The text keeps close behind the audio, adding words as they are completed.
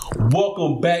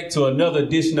Welcome back to another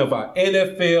edition of our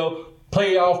NFL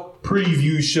playoff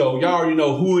preview show. Y'all already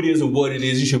know who it is and what it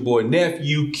is. It's your boy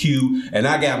Nephew Q, and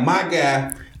I got my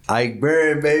guy Ike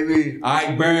Burn, baby.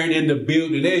 Ike Burn in the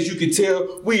building. As you can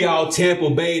tell, we all Tampa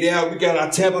Bay'd out. We got our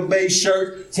Tampa Bay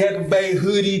shirt, Tampa Bay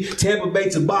hoodie, Tampa Bay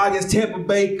toboggans, Tampa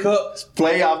Bay cups.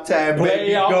 Playoff time,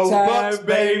 baby. Playoff Go time, Bucks,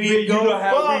 baby. You know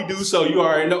how we do, so you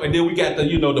already know. And then we got the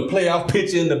playoff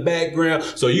picture in the background,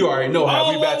 so you already know how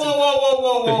we about to.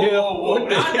 Whoa.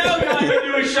 I know y'all here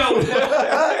doing shows.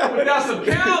 We got some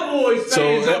Cowboys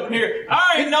fans up here.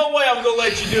 I ain't no way I'm gonna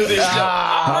let you do this show.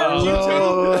 I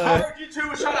heard you two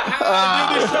was trying to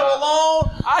do this show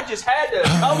alone. I just had to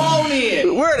come on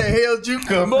in. Where the hell did you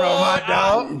come from, my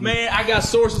dog? Man, I got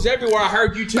sources everywhere. I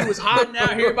heard you two was hiding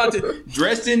out here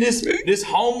dressed in this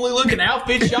homely looking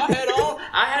outfit y'all had on.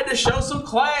 I had to show some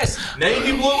class.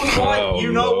 Navy blue and white.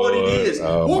 You know what it is.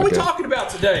 What are we talking about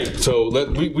today? So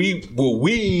we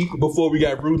before we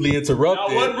got rudely interrupted.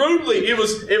 No, it wasn't rudely. It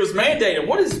was mandated.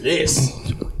 What is this?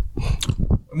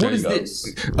 What is this?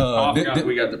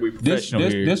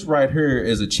 This right here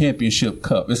is a championship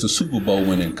cup. It's a Super Bowl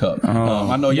winning cup.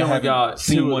 I know y'all haven't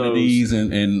seen one of these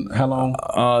in how long?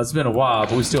 It's been a while,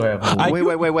 but we still have one.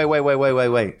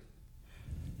 Wait.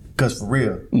 Because for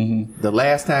real, the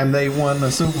last time they won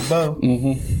the Super Bowl,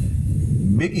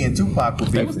 Biggie and Tupac were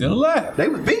beefing. They was still alive. They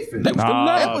was beefing.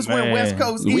 That was when West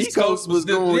Coast, East Coast was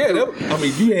going.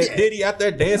 You had Diddy out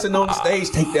there dancing on the stage.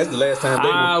 That's the last time they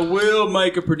won. I will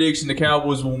make a prediction: the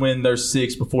Cowboys will win their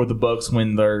sixth before the Bucks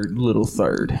win their little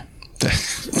third.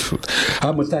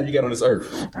 How much time you got on this earth?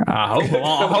 I hope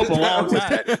a long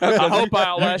time. I hope I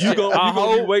outlast you.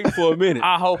 You wait for a minute.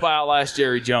 I hope I outlast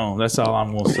Jerry Jones. That's all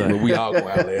I'm gonna say. But we all go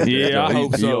outlast. Yeah, I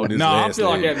hope so. No, I feel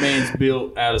like that man's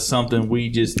built out of something we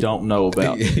just don't know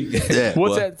about.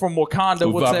 What's that from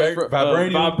Wakanda? What's that from?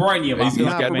 Vibranium. I feel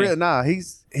like that man.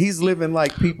 He's living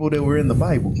like people that were in the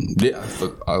Bible. Yeah,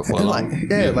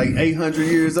 like 800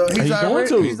 years old. He's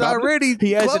already.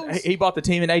 He bought the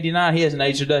team in '89. He hasn't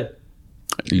aged a day.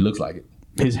 He looks like it.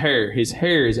 His hair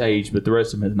is aged, but the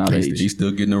rest of him is not aged. He's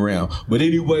still getting around. But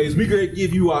anyways, we're going to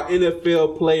give you our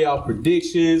NFL playoff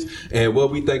predictions and what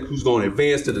we think who's going to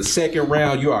advance to the second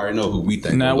round. You already know who we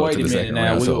think. Now, wait a minute.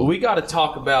 Now, we got to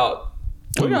talk about.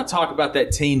 We're going to talk about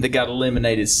that team that got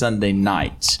eliminated Sunday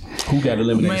night. Who got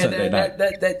eliminated Sunday night?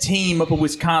 That team up in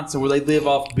Wisconsin where they live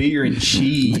off beer and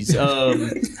cheese.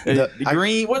 The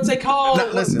green, what's they called?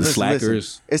 Listen, Slackers.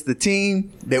 Listen. It's the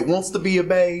team that wants to be a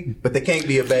Bay, but they can't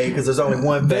be a Bay because there's only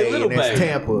one Bay, and it's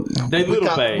Tampa. They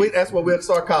Little Bay. That's what we'll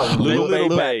start calling them. Little Bay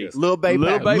Packers. Little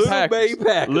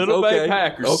Bay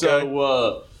Packers. Okay.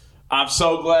 So, I'm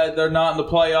so glad they're not in the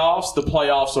playoffs. The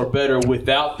playoffs are better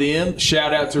without them.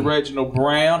 Shout out to Reginald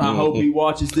Brown. I hope he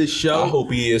watches this show. I hope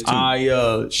he is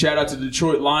too. Shout out to the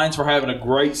Detroit Lions for having a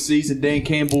great season. Dan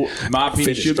Campbell, in my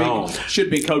opinion, should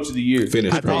be Coach of the Year.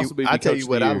 I tell you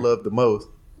what I love the most.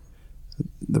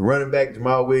 The running back,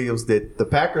 Jamal Williams, that the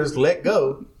Packers let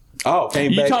go. Oh,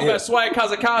 came back. You talking about Swag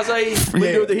Kazakaze?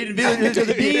 When the hidden villain into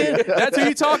the den? That's who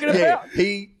you talking about?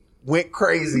 He went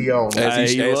crazy on him.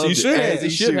 As he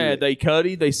should have. They cut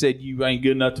him. They said, you ain't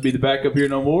good enough to be the backup here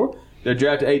no more. They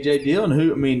drafted A.J. Dillon,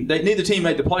 neither team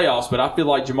made the playoffs, but I feel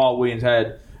like Jamal Williams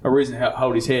had a reason to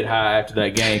hold his head high after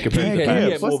that game compared to the Packers.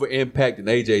 He had more of an impact than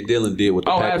A.J. Dillon did with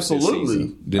the Packers this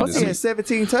season. He had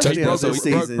 17 touchdowns this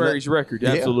season. He broke Barry's record.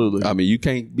 Yeah. Absolutely. I mean, you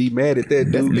can't be mad at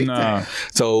that, dude. Nah.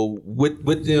 So,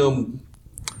 with them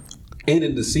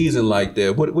ending the season like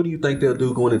that, what do you think they'll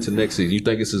do going into next season? You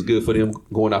think it's as good for them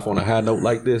going off on a high note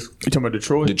like this? You talking about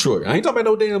Detroit? Detroit. I ain't talking about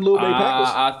no damn Little Bay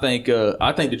Packers.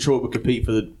 I think Detroit would compete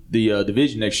for the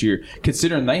division next year,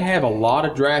 considering they have a lot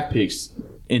of draft picks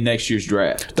in next year's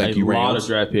draft. Thank you, Rams. A lot of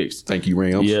draft picks. Thank you,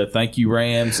 Rams. Yeah, thank you,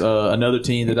 Rams. Another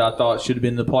team that I thought should have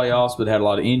been in the playoffs, but had a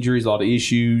lot of injuries, a lot of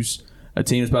issues. A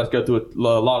team that's about to go through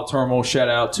a lot of turmoil. Shout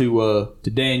out to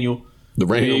Daniel. The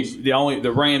Rams,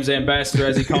 the Rams ambassador,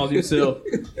 as he calls himself.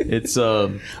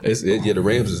 The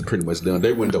Rams is pretty much done.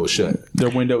 Their window is shut. Their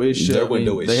window is shut.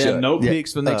 They have no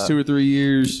picks for the next 2 or 3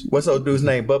 years. What's old dude's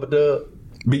name? Bubba Dub.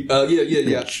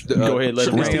 Yeah. Go ahead,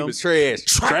 let this team is trash.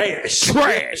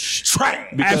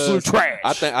 Absolute trash.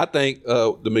 I think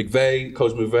the McVay,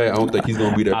 Coach McVay, I don't think he's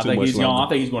going to be there too much longer. I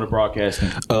think he's going to broadcasting.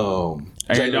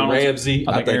 Jalen Ramsey,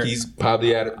 I think he's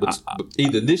probably at it, but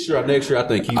either this year or next year, I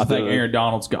think he's. I think Aaron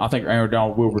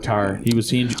Donald will retire. He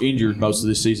was injured most of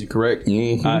this season, correct?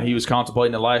 Mm-hmm. He was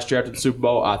contemplating the last year after the Super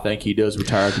Bowl. I think he does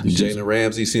retire after the season. Jalen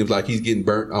Ramsey seems like he's getting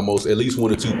burnt almost at least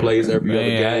 1 or 2 plays every other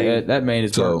game. That man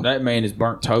is burnt. That man is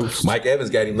burnt toast. Mike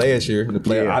Evans got him last year in the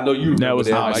playoffs. Yeah. I know you remember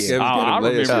that. Nice. Mike Evans got him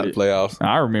last year in the playoffs.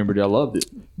 I remembered it. I loved it.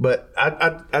 But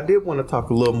I did want to talk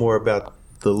a little more about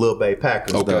the Lil Bay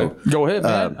Packers though. Go ahead,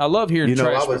 man. I love hearing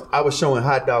trash. I was showing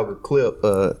Hot Dog a clip,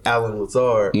 Alan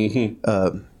Lazard. They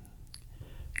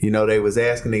was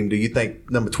asking him, do you think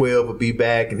number 12 will be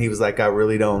back? And he was like, I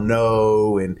really don't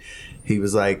know. And he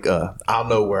was like, I'll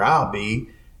know where I'll be.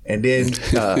 And then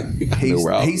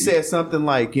he said something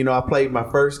like, I played my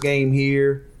first game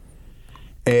here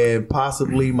and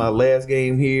possibly my last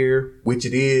game here, which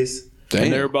it is. Damn.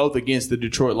 And they were both against the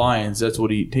Detroit Lions. That's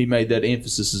what he made that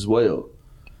emphasis as well.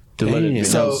 To let it be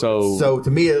known. So to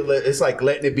me, it's like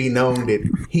letting it be known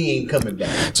that he ain't coming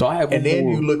back. So I have and then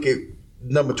you look at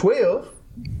number 12,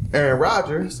 Aaron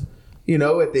Rodgers, at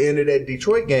the end of that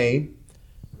Detroit game.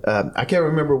 I can't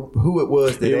remember who it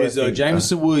was. It was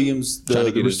Jameson Williams. Trying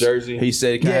to get his jersey. He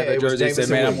said he can have that jersey. He said,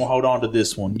 man, I'm going to hold on to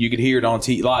this one. You could hear it on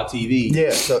live TV.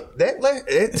 Yeah, so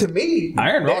that to me,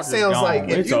 Aaron that sounds like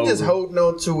if you're just holding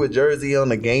on to a jersey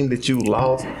on a game that you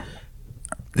lost,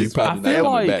 it's not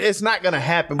going to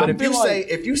happen. But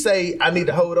if you say I need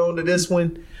to hold on to this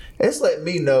one, it's letting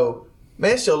me know,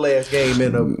 man, it's your last game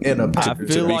in a I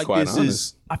feel like this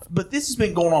is, but this has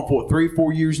been going on for 3 or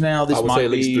 4 years now. This I would might say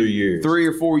at least be 3 years, 3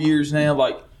 or 4 years now.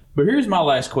 But here's my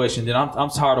last question. Then I'm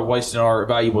tired of wasting our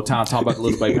valuable time talking about the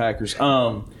Little Bay Packers.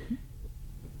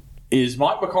 Is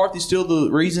Mike McCarthy still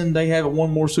the reason they haven't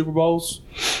won more Super Bowls?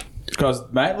 Because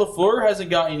Matt LaFleur hasn't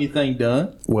got anything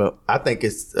done. Well, I think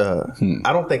it's. I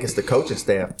don't think it's the coaching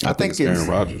staff. I think it's Aaron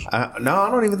Rodgers. No, I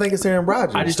don't even think it's Aaron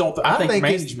Rodgers. I just don't. I think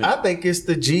management. I think it's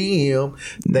the GM.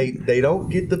 They don't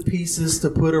get the pieces to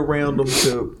put around them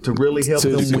to really help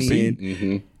them win.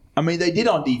 Mm-hmm. I mean, they did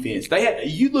on defense.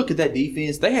 You look at that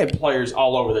defense. They had players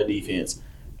all over that defense.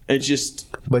 It's just.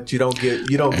 But you don't give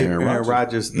Aaron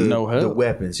Rodgers the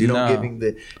weapons. You don't give him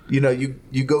the.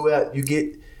 You go out. You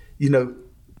get.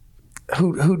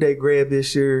 Who they grabbed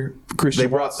this year? Christian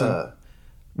Watson.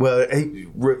 They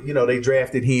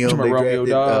drafted him. They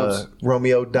drafted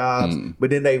Romeo Doubs. But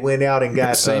then they went out and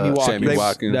got Sammy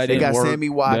Watkins. They got Sammy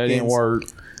Watkins. That didn't work.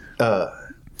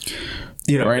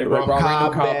 Randall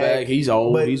Cobb back. He's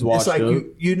old. But he's washed up. It's like up.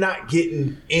 you're not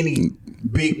getting any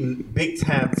big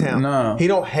time talent. No. He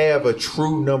don't have a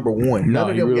true number one. None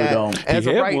of them really guys, don't. as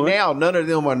of right now, none of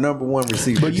them are number one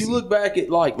receivers. But you look back at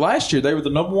last year, they were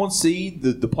the number one seed.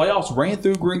 The playoffs ran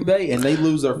through Green Bay, and they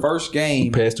lose their first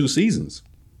game. Past 2 seasons.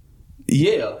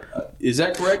 Yeah, is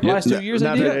that correct? Last 2 years,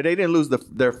 they didn't lose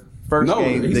their first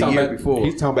game the year before.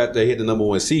 He's talking about they had the number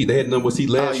 1 seed. They had the number 1 seed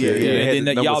last year. And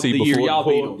then y'all beat them.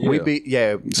 We beat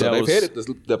So they've had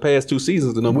it the past 2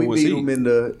 seasons. The number 1 seed. We beat them in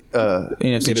the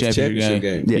NFC Championship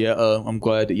game. Yeah, I'm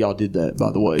glad that y'all did that.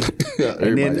 By the way,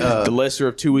 and then the lesser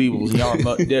of two evils. Y'all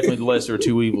are definitely the lesser of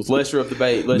two evils. Lesser of the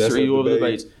bait. Lesser evil of the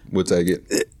baits. We'll take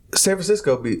it. San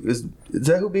Francisco is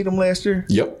that who beat them last year?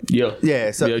 Yep.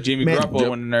 Yeah. So Jimmy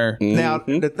Garoppolo went in there. Now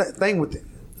the thing with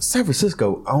San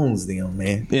Francisco owns them,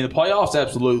 man. In the playoffs,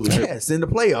 absolutely. Yes, in the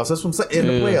playoffs. That's what I'm saying. In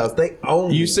the playoffs, they own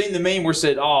them. You've seen the meme where it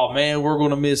said, oh, man, we're going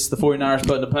to miss the 49ers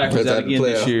putting the Packers out again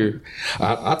this year.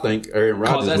 I think Aaron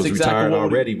Rodgers was retired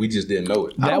already. We just didn't know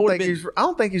it. I don't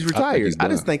think he's retired. I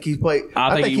just think he played.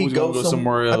 I think he was going to go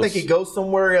somewhere else. I think he goes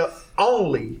somewhere else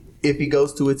only if he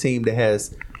goes to a team that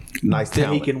has nice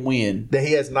talent. That he can win. That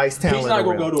he has nice talent. He's not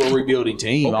going to go to a rebuilding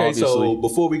team, obviously. So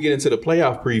before we get into the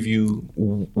playoff preview,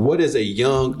 what is a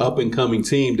young, up-and-coming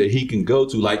team that he can go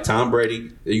to? Like Tom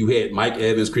Brady, you had Mike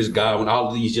Evans, Chris Godwin, all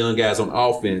of these young guys on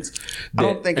offense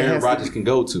that Aaron Rodgers can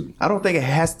go to. I don't think it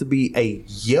has to be a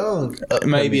young,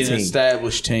 maybe an team.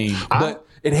 Established team. But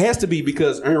it has to be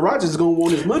because Aaron Rodgers is going to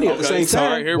want his money at the same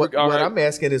time. What I'm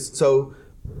asking is, so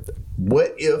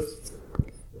what if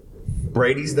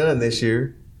Brady's done this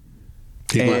year?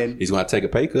 He's going to take a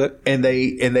pay cut, and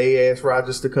they ask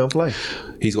Rodgers to come play.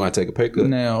 He's going to take a pay cut.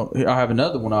 Now, I have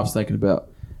another one I was thinking about.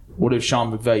 What if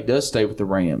Sean McVay does stay with the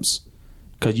Rams?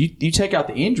 Because you take out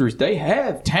the injuries, they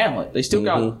have talent. They still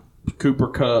got Cooper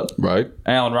Kupp, right?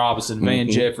 Allen Robinson,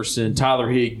 Van Jefferson, Tyler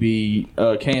Higbee,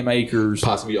 Cam Akers,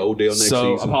 possibly Odell next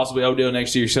season. Possibly Odell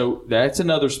next year. So that's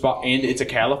another spot, and it's a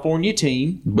California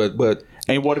team. But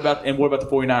and what about the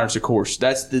 49ers? Of course,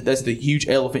 that's the huge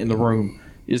elephant in the room.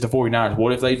 Is the 49ers.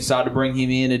 What if they decide to bring him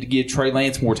in and to give Trey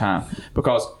Lance more time?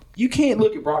 Because you can't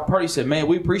look at Brock Purdy and say, man,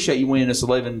 we appreciate you winning us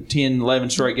 11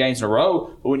 straight games in a row,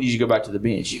 but we need you to go back to the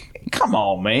bench. Come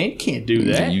on, man. You can't do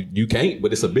that. You can't,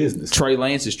 but it's a business. Trey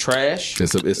Lance is trash.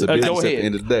 It's a business at the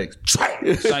end of the day.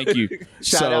 Trash. Thank you.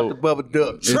 Shout out to Bubba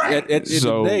Duck. At the end of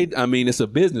the day, I mean, it's a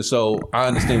business, so I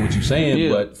understand what you're saying,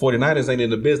 but 49ers ain't in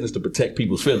the business to protect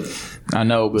people's feelings. I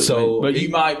know, but you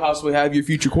might possibly have your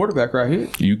future quarterback right here.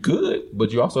 You could,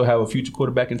 but you also have a future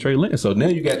quarterback in Trey Lance. So now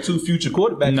you got 2 future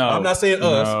quarterbacks. No. I'm not saying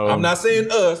us. I'm not saying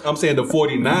us. I'm saying the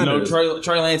 49ers. No,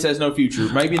 Trey Lance has no future.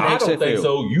 Maybe in the I XFL. don't think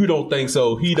so. You don't think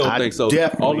so. He don't think so.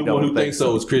 Only one who thinks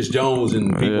so is Chris Jones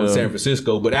and people in San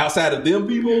Francisco. But outside of them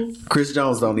people, Chris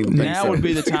Jones don't even think so. Now would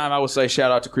be the time I would say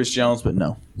shout out to Chris Jones, but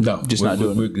no, just not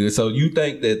doing it. We're good. So you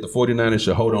think that the 49ers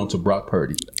should hold on to Brock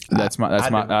Purdy? Yeah.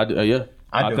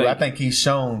 I think he's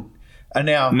shown.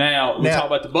 Now we talk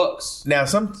about the Bucks. Now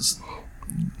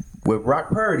with Brock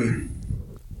Purdy,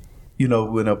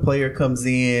 when a player comes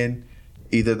in,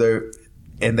 either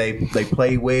they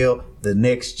play well, the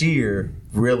next year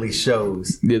really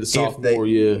shows. Yeah, the sophomore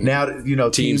year. Now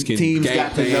teams got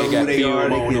to know who they are.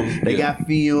 They got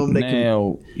film.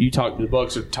 The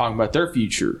Bucks are talking about their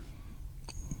future.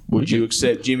 Would you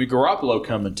accept Jimmy Garoppolo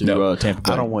coming to Tampa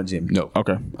Bay? I don't want Jimmy. No.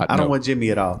 Okay. I don't want Jimmy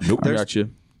at all. Nope. I got you.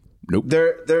 Nope.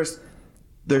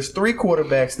 There's 3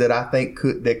 quarterbacks that I think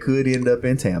could end up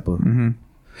in Tampa,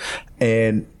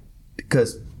 and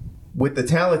because with the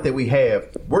talent that we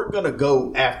have, we're gonna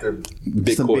go after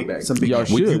big quarterbacks. Some big Y'all names.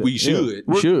 should.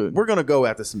 We should. We're gonna go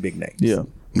after some big names. Yeah.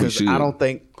 Because I don't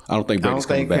think Brady's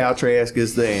coming back. Kyle Trask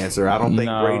is the answer. I don't think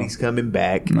Brady's coming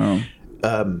back. No.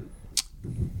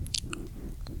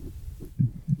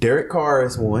 Derek Carr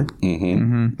is one.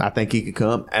 I think he could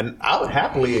come, and I would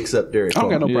happily accept Derek Carr. I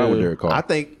don't got no problem with Derek Carr. I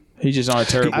think he's just on a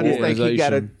terrible organization. I just think he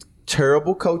got a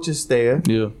terrible coaching staff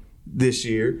this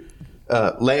year.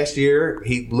 Last year,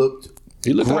 he looked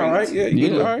all great. right. Yeah, he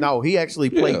looked all right. No, he actually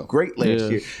played great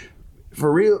last year.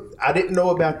 For real, I didn't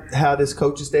know about how this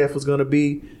coaching staff was going to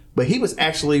be, but he was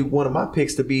actually one of my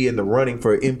picks to be in the running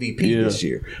for MVP this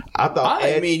year. I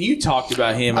thought. You talked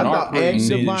about him. I thought Ed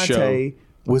Devontae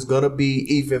was going to be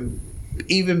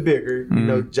even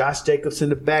bigger. Josh Jacobs in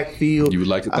the backfield. You would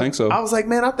like to think so. I was like,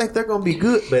 man, I think they're going to be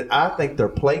good, but I think their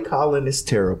play calling is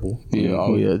terrible.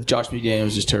 Yeah, Josh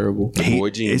McDaniels is terrible.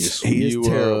 Boy genius. He is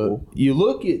terrible. You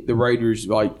look at the Raiders,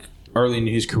 like early in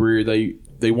his career,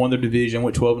 they won their division,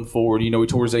 went 12-4. He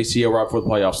tore his ACL right before the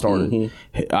playoffs started.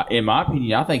 In my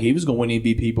opinion, I think he was going to win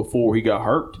MVP before he got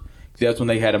hurt. That's when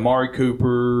they had Amari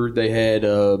Cooper. They had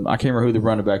I can't remember who the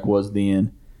running back was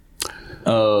then.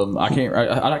 I can't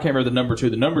remember the number 2.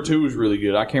 The number 2 was really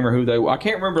good. I can't remember I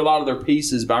can't remember a lot of their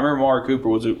pieces, but I remember Amari Cooper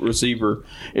was a receiver.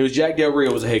 It was Jack Del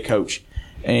Rio was a head coach,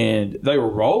 and they were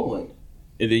rolling.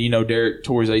 And then Derek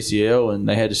tore his ACL, and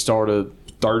they had to start a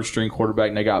third-string quarterback,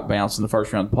 and they got bounced in the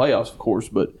first round of the playoffs, of course.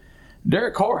 But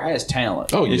Derek Carr has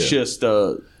talent. Oh, yeah. It's just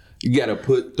you got to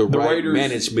put the right Raiders,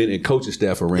 management and coaching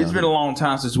staff around. It's been a long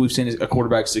time since we've seen a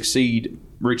quarterback succeed.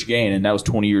 Rich Gannon, that was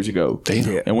 20 years ago.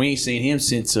 Damn. And we ain't seen him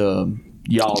since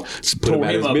y'all tore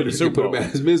him up in the Super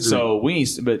Bowl. So we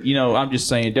ain't, but I'm just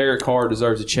saying Derek Carr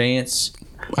deserves a chance.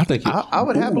 I think I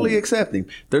would happily accept him.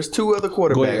 There's 2 other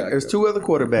quarterbacks. There's 2 other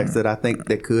quarterbacks that I think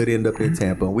that could end up in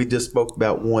Tampa. We just spoke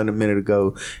about one a minute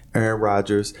ago, Aaron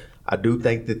Rodgers. I do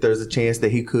think that there's a chance that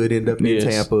he could end up in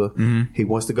Tampa. He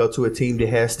wants to go to a team that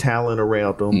has talent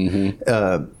around him.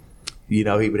 He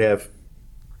would have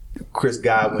Chris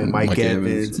Godwin, Mike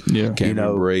Evans, Cameron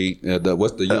Brate.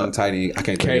 What's the young tight end? I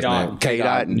can't think of his name. Cade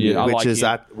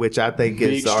Otton, which I think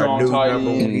is our new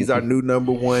number 1. He's our new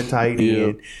number 1 tight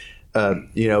end.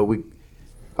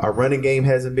 Our running game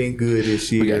hasn't been good this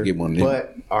year. We gotta get one of them.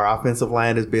 But our offensive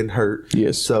line has been hurt.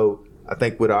 Yes. So I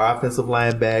think with our offensive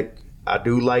line back, I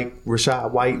do like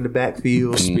Rashad White in the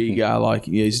backfield. Speed guy,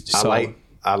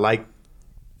 I like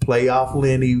playoff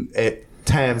Lenny at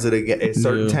times of the at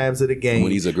certain times of the game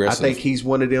when he's aggressive. I think he's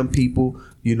one of them people.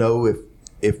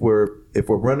 If we're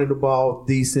running the ball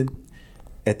decent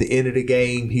at the end of the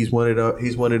game, he's one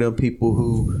of them people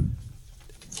who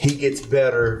he gets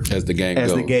better as the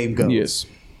game goes. Yes.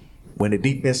 When the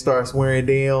defense starts wearing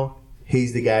down,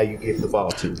 he's the guy you give the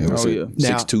ball to. Now,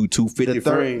 6'2", 250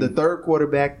 frame. The third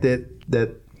quarterback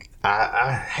that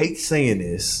I hate saying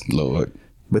this, Lord,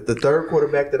 but the third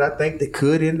quarterback that I think that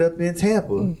could end up in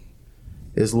Tampa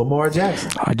is Lamar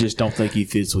Jackson. I just don't think he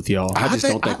fits with y'all. I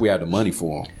don't think we have the money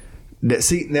for him.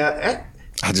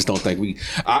 I just don't think we.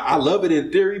 I love it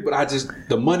in theory, but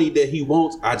the money that he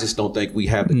wants, I just don't think we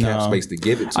have the cap space to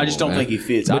give it to him. I just don't think he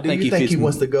fits. But do you think he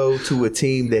wants to go to a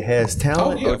team that has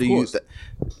talent? Or do you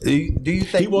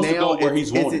think he wants to go where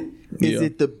he's wanted?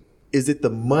 Is it the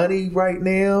money right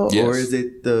now, or is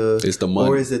it the money,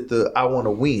 or is it the I want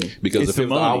to win? Because it's the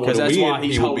money, because that's why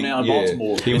he's holding out in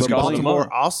Baltimore. But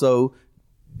Baltimore also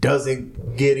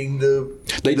doesn't getting the.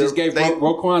 They just gave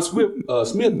Roquan Smith.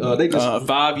 They just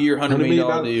 5-year, $100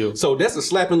 million deal. So that's a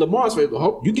slap in Lamar's face.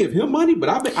 You give him money, but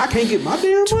I can't get my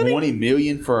damn money. $20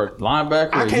 million for a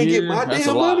linebacker. I can't get my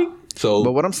damn money. So,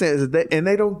 but what I'm saying is that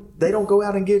they don't go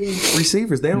out and get him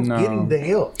receivers. They don't get him the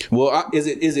help. Well, is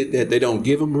it that they don't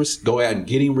give him go out and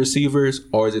get him receivers,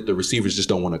 or is it the receivers just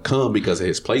don't want to come because of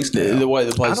his play style? The way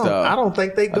the play style. I don't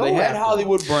think they go. They had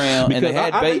Hollywood Brown because and they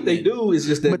had I Bateman. think they do. Is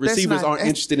just that receivers aren't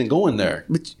interested in going there.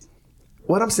 But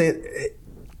what I'm saying,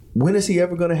 when is he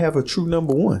ever going to have a true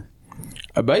number one?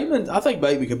 Bateman, I think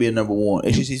Bateman could be a number one.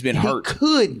 It's just he's been hurt.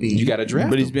 Could be. You got to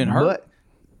draft, but he's been hurt. But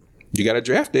you got to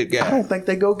draft that guy. I don't think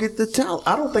they go get the talent.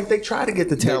 I don't think they try to get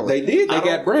the talent. They did. They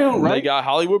got Brown, right? They got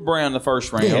Hollywood Brown in the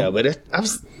first round. Yeah, but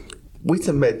we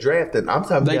talking about drafting. I'm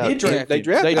talking about did draft. They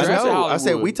drafted. I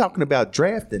said we talking about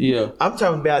drafting. Yeah, I'm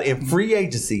talking about in free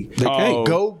agency. They can't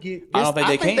go get. This. I don't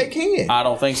think they can. I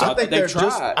don't think so. I think they've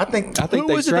tried. I think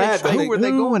they tried. Who were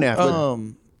they going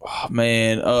after?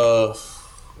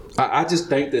 I just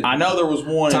think that I know there was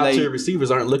one top tier receivers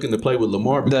aren't looking to play with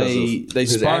Lamar because they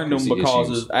spurned him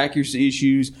because of accuracy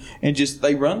issues and just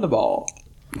they run the ball.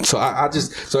 So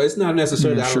so it's not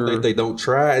necessarily I don't think they don't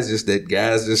try. It's just that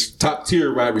guys, just top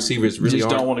tier wide receivers really just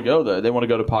don't want to go there. They want to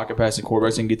go to pocket passing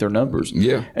quarterbacks and get their numbers.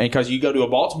 Yeah, and because you go to a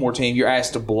Baltimore team, you're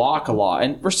asked to block a lot.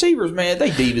 And receivers, man, they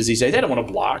divas these days. They don't want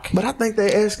to block. But I think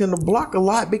they're asking to block a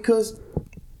lot because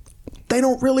they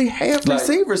don't really have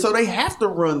receivers, so they have to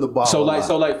run the ball. So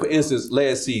for instance,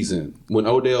 last season when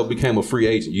Odell became a free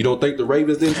agent, you don't think the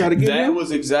Ravens didn't try to get him?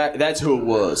 That's who it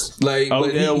was. Like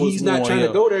Odell he's not trying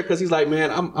to go there because he's like, man,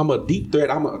 I'm a deep threat.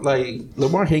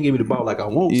 Lamar can't give me the ball like I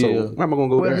want. So where am I going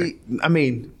to go there?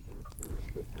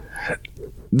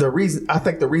 The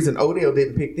reason Odell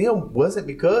didn't pick them wasn't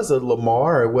because of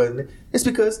Lamar. It's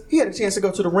because he had a chance to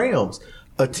go to the Rams,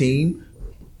 a team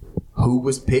who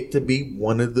was picked to be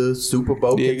one of the Super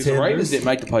Bowl contenders. The Ravens didn't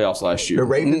make the playoffs last year. The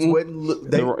Ravens wouldn't.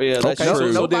 That's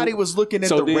true. Nobody was looking at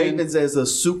the Ravens as a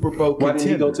Super Bowl contender. Why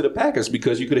didn't he go to the Packers?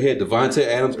 Because you could have had Devontae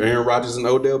Adams, Aaron Rodgers, and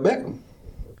Odell Beckham.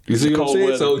 You see what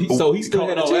I'm saying? So he still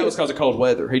had a chance. That was because of cold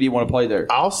weather. He didn't want to play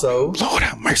there. Also, Lord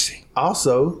have mercy.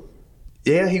 Also,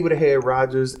 he would have had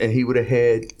Rodgers and he would have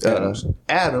had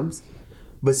Adams,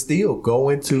 but still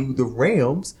going to the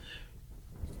Rams.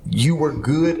 You were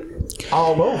good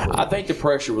all over. I think the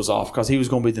pressure was off because he was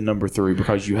going to be the number 3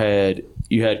 because you had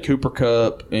Cooper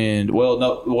Kupp and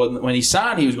when he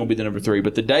signed he was going to be the number 3,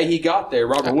 but the day he got there,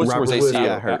 Robert Woods tore his ACL.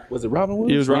 Got hurt. Was it Robert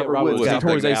Woods? It was Robert Woods. He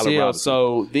tore his ACL,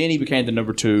 so then he became the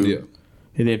number 2. Yeah.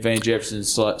 And then Van Jefferson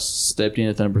stepped in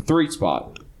at the number 3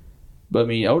 spot. But I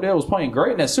mean, Odell was playing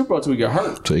great in that Super Bowl until he got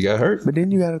hurt. So he got hurt. But then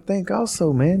you got to think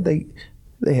also, man, they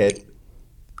had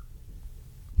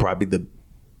probably the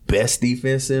best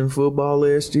defense in football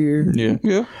last year. Yeah.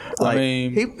 Like, I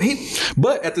mean,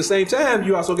 but at the same time,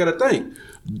 you also got to think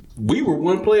we were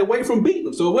one play away from beating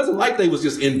them, so it wasn't like they was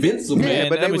just invincible. Yeah,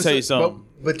 but let me tell you something.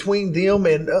 Between them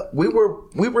and we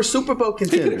were Super Bowl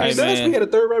contenders. We had a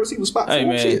third wide receiver spot. Hey,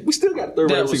 man. We still got a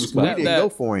third wide receiver spot. We didn't go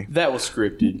for him. That was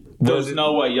scripted. There's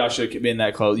no way y'all should have been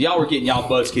that close. Y'all were getting y'all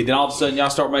butts kicked, then all of a sudden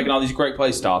y'all start making all these great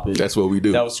play stoppage. That's what we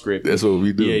do. That was scripted. That's what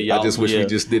we do. Yeah, I just wish we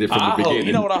just did it from the beginning.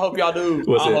 You know what I hope y'all do?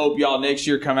 I hope y'all next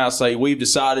year come out and say, we've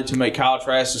decided to make Kyle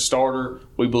Trask a starter.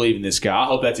 We believe in this guy. I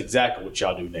hope that's exactly what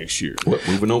y'all do next year.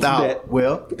 Moving on from that.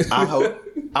 Well,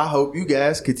 I hope you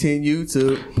guys continue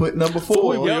to put number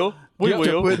 4. We will. We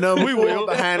will.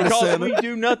 Behind the center. We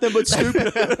do nothing but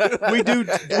stupid.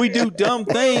 we do dumb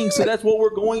things, so that's what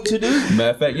we're going to do. Matter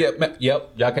of fact,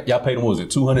 yep. Y'all paid him, what was it,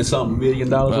 $200-something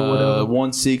million or whatever?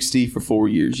 $160 for 4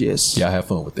 years. Yes. Y'all have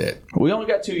fun with that. We only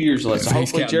got 2 years left, so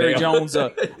hopefully Jerry Jones.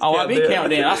 I've been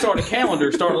counting down. I started a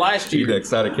calendar starting last year. You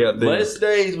excited count down. Less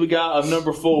days we got of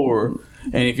number 4,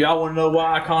 and if y'all want to know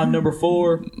why I call him number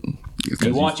 4.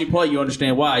 You watch him play, you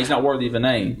understand why he's not worthy of a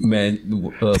name. Man,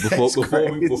 before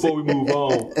we move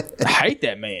on, I hate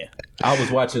that man. I was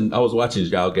watching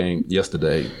y'all game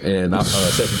yesterday, and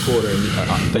second quarter, and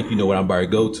I think you know what I'm about to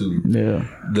go to. Yeah,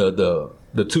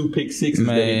 the 2 pick sixes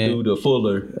that he threw to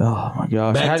Fuller. Oh my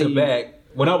gosh, back to back.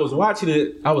 When I was watching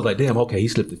it, I was like, damn, okay, he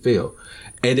slipped and fell,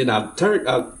 and then I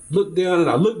looked down and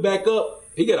I looked back up.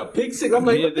 He got a pick 6. I'm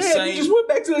like, he just went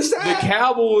back to the side. The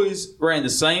Cowboys ran the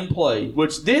same play,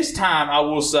 which this time I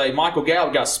will say Michael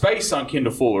Gallup got space on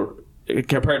Kendall Fuller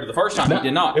compared to the first time he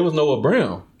did not. It was Noah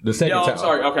Brown the second time. I'm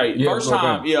sorry. Okay, first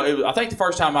time. Yeah, I think the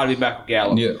first time might have been back with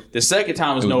Gallup. Yeah. The second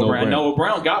time was Noah Brown. Noah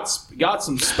Brown got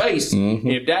some space. Mm-hmm.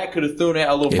 If Dak could have thrown it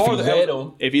a little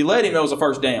farther, if he let him, it was a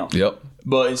first down. Yep.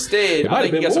 But instead, I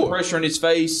think he got some pressure in his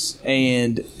face,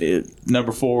 and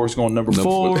number 4 is going number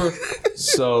 4.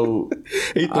 So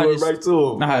he threw it right to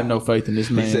him. I have no faith in this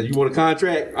man. He said, "You want a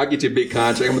contract? I'll get you a big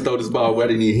contract. I'm gonna throw this ball where I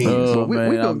didn't need hands." So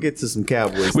we're gonna get to some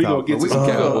Cowboys. We're gonna get to some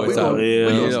Cowboys talk.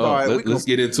 Let's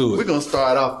get into it. We're gonna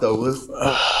start off though.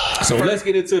 So let's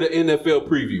get into the NFL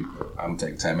preview. I'm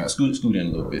taking time out. Scoot in a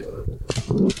little bit.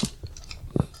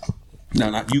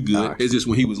 No, you good. Right. It's just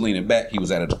when he was leaning back, he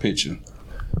was out of the picture.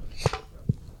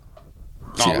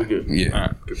 We're good.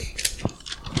 Yeah.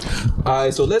 All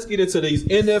right, so let's get into these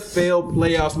NFL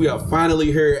playoffs. We are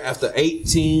finally here after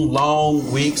 18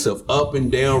 long weeks of up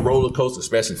and down roller coaster,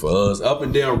 especially for us. Up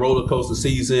and down roller coaster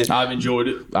season. I've enjoyed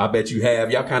it. I bet you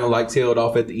have. Y'all kind of like tailed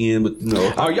off at the end, but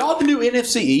no. Are y'all the new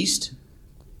NFC East?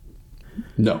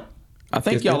 No. I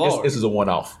think y'all are. This is a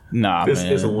one-off. Nah, man. This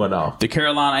is a one-off. The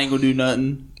Carolina ain't gonna do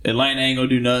nothing. Atlanta ain't gonna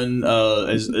do nothing.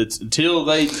 It's until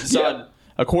they decide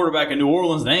a quarterback in New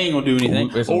Orleans, they ain't gonna do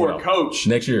anything. Or a coach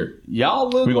next year. Y'all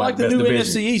look like the new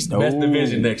division. NFC East. Best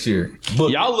division next year.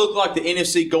 Y'all look like the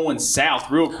NFC going south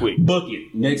real quick. Book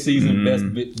it. Next season,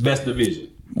 best division.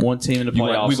 One team in the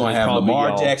playoffs. We're gonna have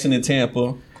Lamar Jackson in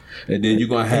Tampa. And then you're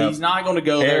going to have he's not going to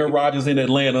go Aaron Rodgers in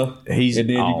Atlanta.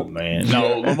 Man.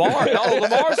 No,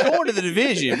 Lamar's going to the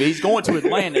division, but he's going to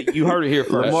Atlanta. You heard it here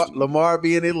first. Lamar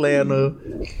be in Atlanta.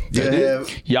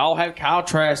 Y'all have Kyle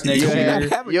Trask next year.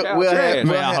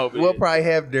 We'll probably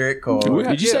have Derek Carr.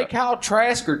 Did you say Kyle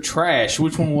Trask or Trash?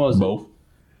 Which one was it? Both.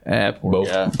 Both.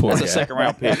 That's a second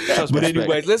round pick. But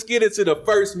anyways, let's get into the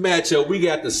first matchup. We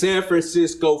got the San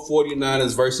Francisco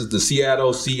 49ers versus the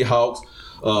Seattle Seahawks.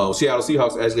 Seattle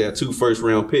Seahawks actually have 2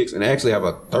 first-round picks and actually have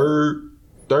a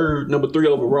third number 3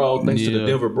 overall thanks to the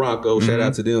Denver Broncos. Shout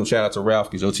out to them. Shout out to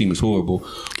Ralph because your team is horrible.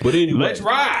 But anyway, let's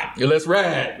ride. Yeah, let's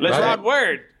ride. Let's ride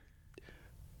word.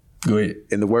 Go ahead.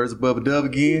 In the words of Bubba Dub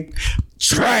again.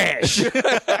 Trash.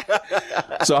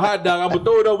 So, Hot Dog, I'm going to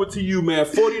throw it over to you, man.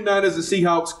 49ers and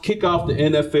Seahawks kick off the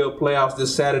NFL playoffs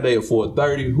this Saturday at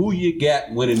 4:30. Who you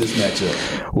got winning this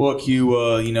matchup? Well, Q,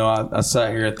 I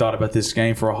sat here and thought about this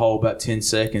game for a whole about 10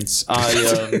 seconds.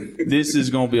 This is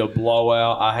going to be a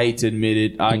blowout. I hate to admit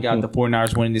it. I got the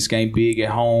 49ers winning this game big at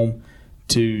home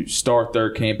to start their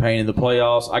campaign in the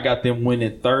playoffs. I got them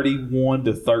winning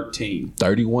 31-13.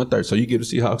 31-30. So you give the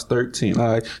Seahawks 13.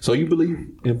 All right. So you believe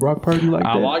in Brock Purdy like that?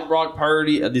 I like Brock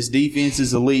Purdy. This defense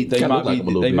is elite. They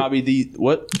might be the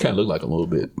what? You kind of look like him a little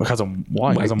bit because I'm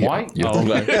white. Because I'm white. Yeah. Oh,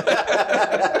 okay.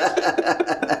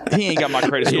 He ain't got my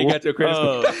credit score. He ain't got your credit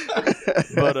score.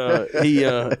 But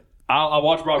I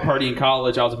watched Brock Purdy in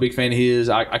college. I was a big fan of his.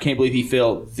 I can't believe he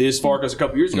fell this far because a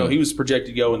couple years ago he was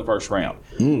projected to go in the first round.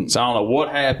 So I don't know what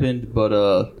happened, but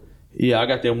I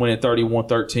got them winning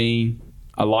 31-13.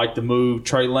 I like the move.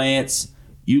 Trey Lance,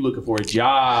 you looking for a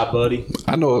job, buddy.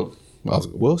 I know.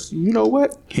 Well, you know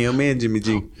what? Him and Jimmy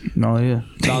G. No,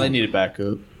 they need a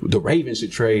backup. The Ravens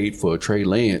should trade for Trey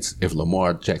Lance if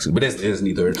Lamar Jackson. But that's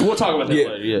neither. We'll talk about that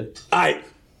later, yeah. All right.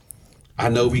 I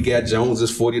know we got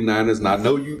Jones's 49ers, and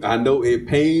I know it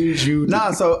pains you.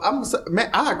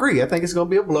 I agree. I think it's going to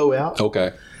be a blowout.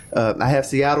 Okay. I have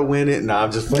Seattle win it. No,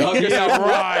 I'm just playing. Oh, yeah,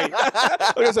 right.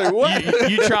 I was like, what?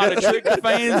 You trying to trick the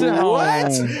fans at home?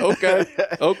 What? Okay.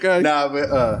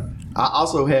 But I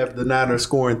also have the Niners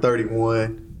scoring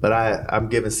 31, but I'm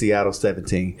giving Seattle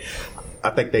 17. I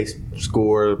think they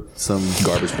score some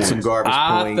garbage points.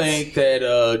 I think that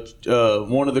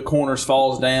one of the corners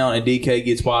falls down and DK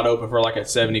gets wide open for like a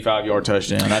 75-yard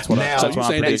touchdown. That's what I'm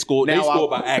saying. They score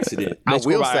by accident. I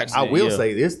will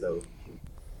say this though.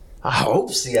 I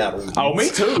hope Seattle wins. Oh, me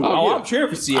too. I'm cheering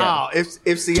for Seattle.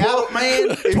 If Seattle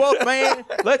 12th man,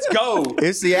 let's go.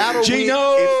 If Seattle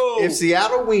if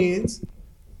Seattle wins,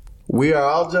 we are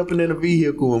all jumping in a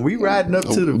vehicle and we riding up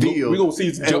to the field. We're going to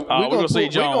see Jones. We're going to see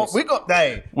Jones.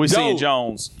 We're seeing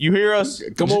Jones. You hear us?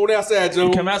 Come on outside,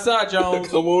 Jones. Come outside, Jones.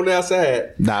 Come on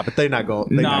outside. Nah, but they're not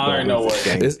going. Ain't no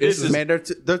way. Man, they're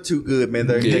too good, man.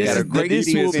 They got a great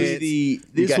defense.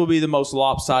 This will be the most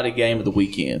lopsided game of the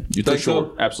weekend. You think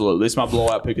so? Absolutely. This is my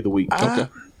blowout pick of the week. Okay.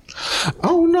 I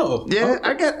don't know. Yeah,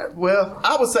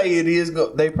 I would say it is.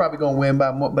 They probably gonna win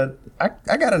by more, but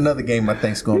I got another game. I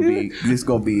think it's gonna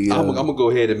be. I'm gonna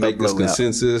go ahead and make this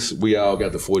consensus. We all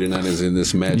got the 49ers in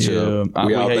this matchup. Yeah,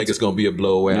 we all think it's gonna be a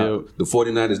blowout. Yeah. The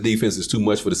 49ers defense is too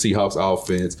much for the Seahawks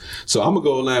offense. So I'm gonna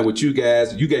go in line with you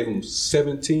guys. You gave them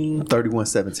 17,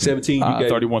 31-17. 17. You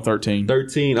gave 31-13.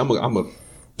 13. I'm a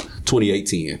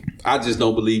 28-10. I just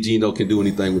don't believe Geno can do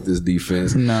anything with this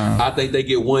defense. No. I think they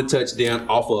get one touchdown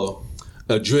off of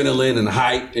adrenaline and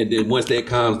hype, and then once that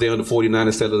calms down, the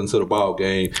 49ers settle into the ball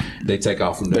game. They take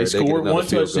off from there. They scored one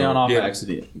touchdown off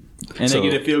accident. And they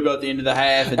get a field goal at the end of the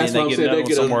half, and then they get another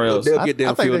one somewhere else. They'll get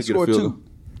downfield and get a field goal.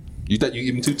 You think you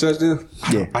give him 2 touchdowns?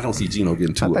 Yeah. I don't see Geno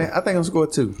getting 2. I think I'm score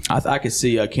 2. I could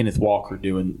see Kenneth Walker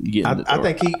getting. I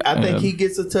think he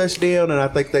gets a touchdown, and I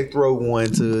think they throw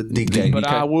one to DK. But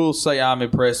I will say I'm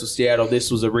impressed with Seattle.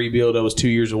 This was a rebuild that was 2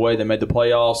 years away. They made the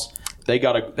playoffs. They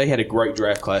had a great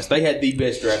draft class. They had the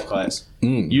best draft class.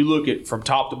 You look at from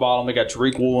top to bottom. They got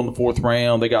Tariq Woolen in the 4th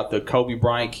round. They got the Kobe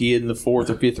Bryant kid in the 4th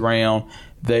or 5th round.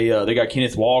 They got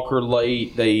Kenneth Walker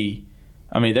late. They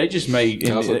just made.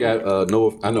 They also got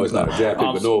Noah. I know it's not a draft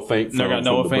pick, but Noah Fant. They got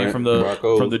Noah Fant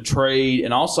from the trade,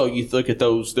 and also you look at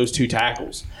those 2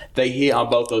 tackles. They hit on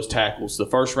both those tackles. The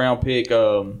 1st round pick,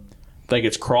 I think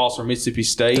it's Cross from Mississippi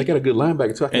State. They got a good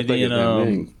linebacker too. I can't think of that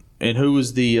name. And who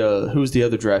was the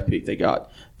other draft pick they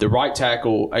got? The right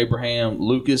tackle, Abraham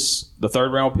Lucas, the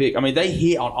 3rd round pick. I mean, they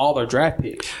hit on all their draft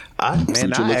picks.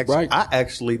 I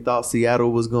actually thought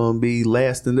Seattle was going to be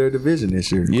last in their division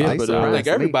this year. Yeah, but I think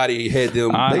everybody had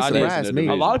them. They surprised me.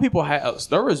 A lot of people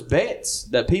there was bets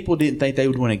that people didn't think they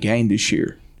would win a game this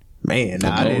year. Man,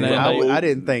 I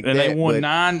didn't think and that. And they won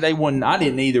 9. They won. I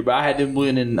didn't either, but I had them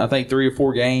winning, I think, 3 or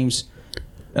 4 games.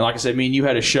 And like I said, me and you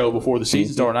had a show before the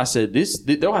season started, and I said,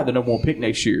 they'll have the number 1 pick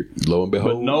next year. Lo and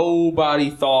behold. But nobody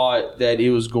thought that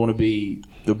it was going to be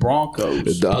the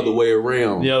Broncos. The other way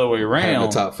around. The other way around. Having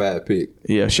the top 5 pick.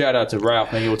 Yeah, shout out to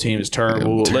Ralph. Man, your team is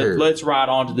terrible. Let's ride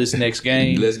on to this next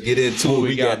game. Let's get into it.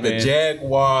 We got the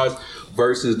Jaguars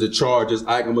versus the Chargers.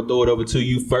 Ike, I'm going to throw it over to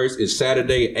you first. It's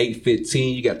Saturday at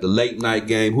 8:15. You got the late night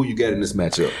game. Who you got in this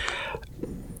matchup?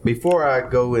 Before I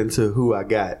go into who I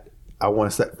got, I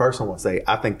want to say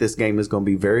I think this game is going to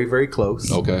be very, very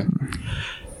close. Okay.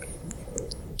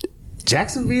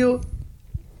 Jacksonville,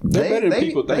 they're better than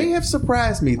people think. They have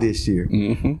surprised me this year.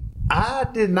 Mm-hmm. I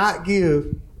did not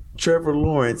give Trevor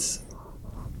Lawrence.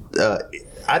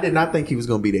 I did not think he was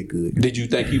going to be that good. Did you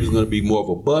think he was going to be more of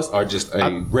a bust or just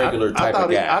a regular type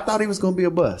of guy? I thought he was going to be a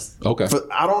bust. Okay. But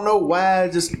I don't know why.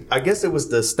 I guess it was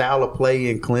the style of play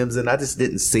in Clemson. I just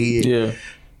didn't see it. Yeah.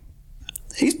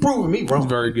 He's proving me wrong. He's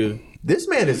very good. This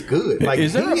man is good. Like,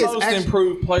 is there a most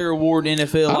improved player award in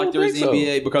NFL like there is in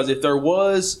NBA? Because if there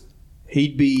was,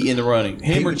 he'd be in the running.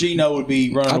 Him or Geno would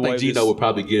be running away. I think Geno would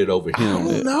probably get it over him. I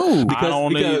don't know. I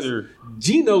don't either.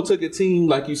 Geno took a team,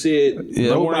 like you said,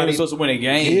 nobody supposed to win a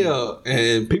game. Yeah,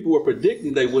 and people were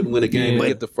predicting they wouldn't win a game and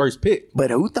get the first pick. But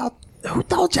who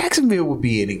thought Jacksonville would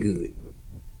be any good?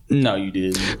 No, you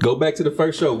didn't. Go back to the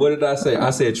first show. What did I say?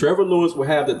 I said Trevor Lawrence will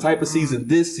have the type of season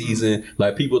this season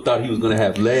like people thought he was going to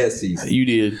have last season. You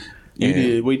did. You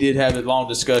did. We did have a long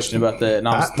discussion about that, and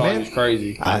I thought it was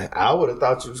crazy. I would have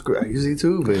thought you was crazy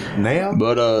too, but now.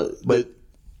 But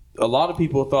a lot of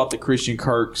people thought the Christian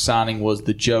Kirk signing was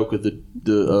the joke of the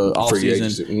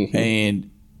offseason,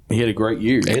 and he had a great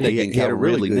year. And he had a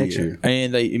really good next year.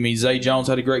 And Zay Jones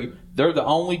had a great. They're the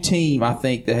only team I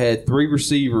think that had 3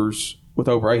 receivers with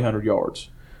over 800 yards.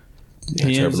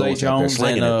 Him, Zay Jones,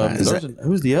 and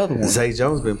who's the other one? Zay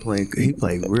Jones been playing. He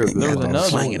played real good. There was another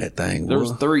slanging that thing. There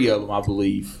was 3 of them, I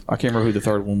believe. I can't remember who the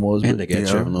third one was. And they got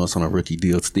Trevor Lawrence on a rookie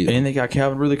deal still. And they got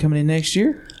Calvin Ridley coming in next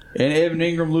year. And Evan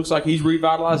Ingram looks like he's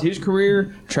revitalized his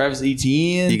career. Travis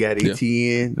Etienne. You got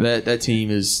Etienne. That team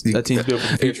is built for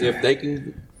the future. If they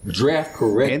can draft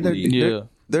correctly,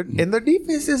 and their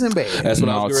defense isn't bad. That's what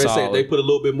I was going to say. If they put a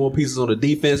little bit more pieces on the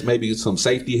defense, maybe some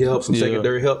safety help, some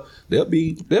secondary help, they'll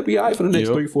be all right for the next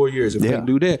 3-4 years if they can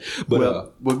do that.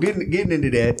 But we're getting into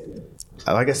that.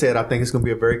 Like I said, I think it's going to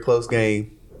be a very close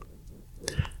game.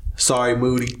 Sorry,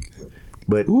 Moody,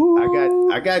 but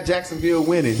I got Jacksonville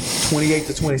winning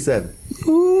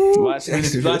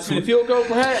 28-27. Last minute field goal,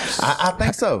 perhaps. I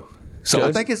think so. So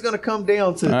I think it's going to come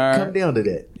down to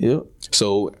that. Yep.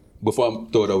 So. Before I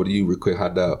throw it over to you real quick,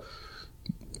 Hot Dog.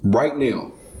 Right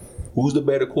now, who's the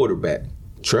better quarterback?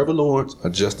 Trevor Lawrence or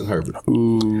Justin Herbert?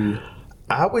 Ooh.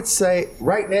 I would say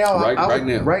right now.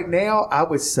 Right now, I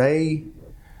would say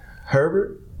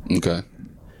Herbert. Okay.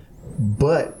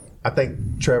 But I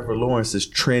think Trevor Lawrence is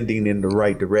trending in the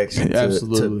right direction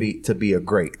to be a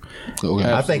great.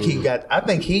 Okay. I think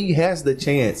he has the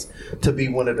chance to be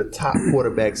one of the top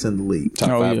quarterbacks in the league. Top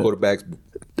 5 quarterbacks.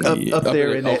 Up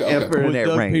there in that Doug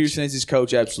range. Peterson as his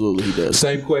coach, absolutely he does.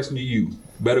 Same question to you.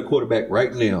 Better quarterback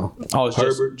right now. Oh, it's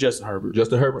Herbert. Justin Herbert.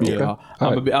 Justin Herbert. Okay. Yeah,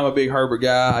 I'm a big Herbert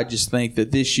guy. I just think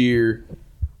that this year,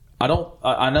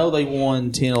 I know they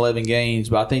won 10, 11 games,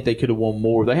 but I think they could have won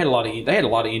more. They had a lot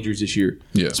of injuries this year.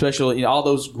 Yeah. Especially all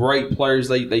those great players.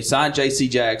 They signed J.C.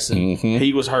 Jackson. Mm-hmm.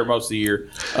 He was hurt most of the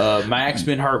year. Mac's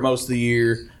been hurt most of the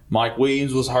year. Mike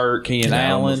Williams was hurt. Keenan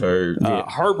Allen.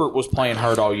 Herbert was playing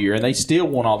hurt all year, and they still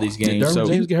won all these games. Did Derwin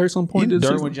James get hurt some point?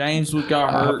 Derwin James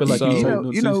got hurt. I feel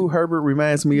like you know who Herbert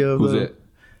reminds me of? Who's that?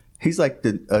 He's like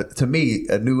to me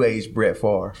a new age Brett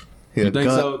Favre. You think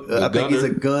so? I think he's a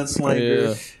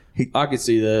gunslinger. Yeah. I could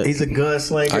see that. He's a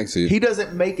gunslinger. I can see it. He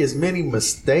doesn't make as many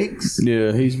mistakes.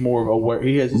 Yeah, he's more aware.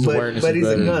 He has his awareness. But he's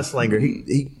better. a gunslinger.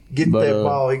 He gets that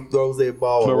ball. He throws that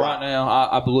ball. But right now,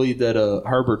 I believe that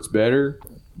Herbert's better,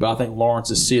 but I think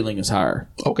Lawrence's ceiling is higher.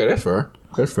 Okay, that's fair.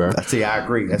 See, I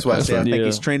agree. That's why I said I think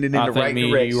he's trending in the right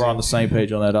direction. You were on the same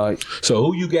page on that, Ike. So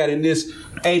who you got in this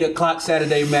 8 o'clock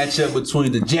Saturday matchup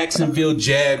between the Jacksonville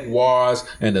Jaguars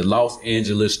and the Los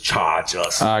Angeles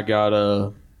Chargers? I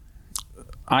got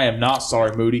I am not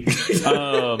sorry, Moody.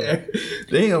 Damn,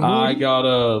 Moody.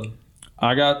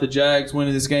 I got the Jags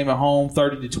winning this game at home,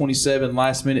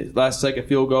 30-27, last second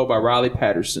field goal by Riley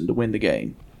Patterson to win the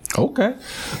game. Okay.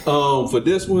 For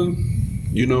this one,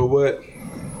 you know what?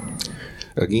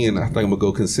 Again, I think I'm gonna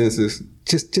go consensus,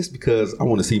 just because I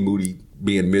want to see Moody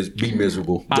be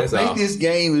miserable. That's I think this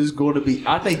game is going to be.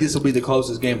 I think this will be the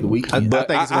closest game of the weekend. But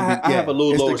I have a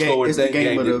little lower score in that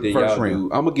game than y'all do.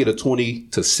 I'm gonna get a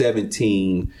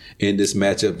 20-17 in this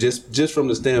matchup, just from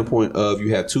the standpoint of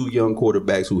you have two young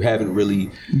quarterbacks who haven't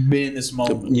really been in this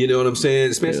moment. You know what I'm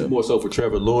saying? Especially more so for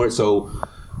Trevor Lawrence. So,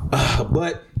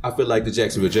 but I feel like the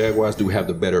Jacksonville Jaguars do have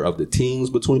the better of the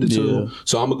teams between the two.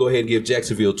 So I'm gonna go ahead and give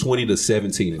Jacksonville 20-17 in this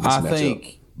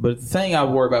matchup. But the thing I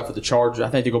worry about for the Chargers, I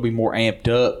think they're going to be more amped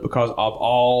up because of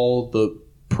all the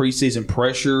preseason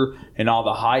pressure and all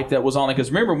the hype that was on it. Because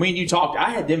remember, me and you talked,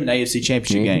 I had them in the AFC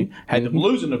Championship game. Had them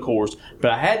losing, of course, but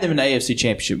I had them in the AFC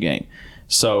Championship game.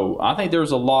 So I think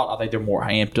there's a lot. I think they're more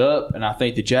amped up, and I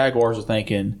think the Jaguars are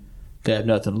thinking they have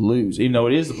nothing to lose. Even though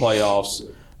it is the playoffs,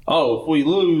 if we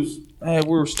lose,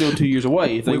 we're still 2 years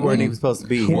away. If we weren't even supposed to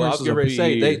be here. Well, I was getting ready to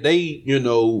say they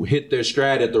hit their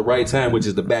stride at the right time, which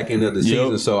is the back end of the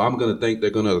season. So I'm going to think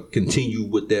they're going to continue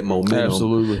with that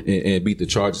momentum and beat the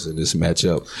Chargers in this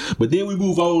matchup. But then we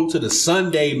move on to the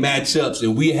Sunday matchups,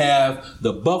 and we have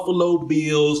the Buffalo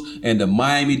Bills and the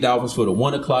Miami Dolphins for the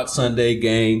 1 o'clock Sunday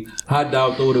game. Hot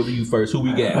Dog, throw it over to you first. Who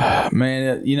we got?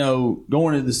 Man,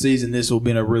 going into the season, this will have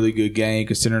been a really good game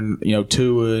considering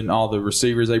Tua and all the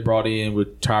receivers they brought in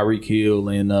with Tyreek Hill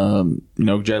and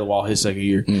Jalen Waddle his second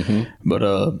year.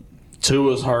 But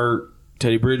Tua's hurt.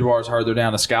 Teddy Bridgewater's hurt. They're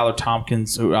down to Skylar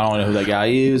Tompkins, who I don't know who that guy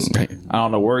is. I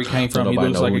don't know where he came from. He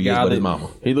looks like a guy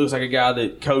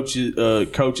that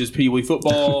coaches Pee Wee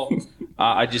football.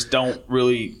 I just don't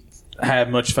really have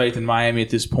much faith in Miami at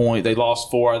this point. They lost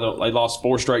four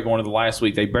straight going into the last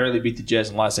week. They barely beat the Jets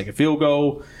in the last second field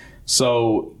goal.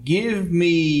 So give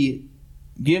me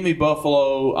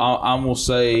Buffalo. I'm gonna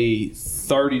say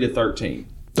 30-13.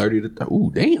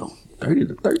 30-13.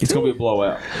 It's gonna be a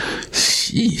blowout.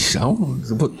 Sheesh,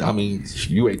 I mean,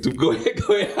 you ain't too. Go ahead.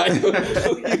 Who you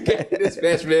got this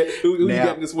match, man? Who you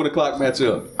got in this 1 o'clock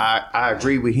matchup? I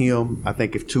agree with him. I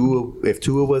think if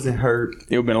Tua wasn't hurt, it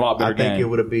would have been a lot better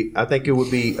game. I think it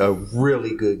would be a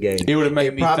really good game. It would have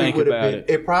made me think about it.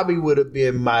 It probably would have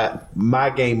been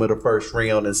my game of the first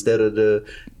round instead of the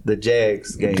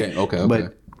Jags game. Okay.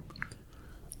 But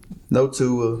no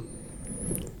Tua.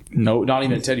 No, not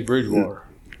even Teddy Bridgewater.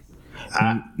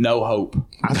 No hope.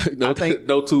 No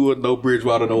Tua, no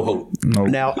Bridgewater, no hope. No.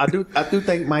 Now I do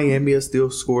think Miami will still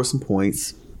score some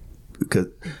points because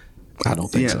I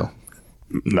don't think so.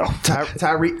 No,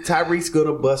 Tyreek's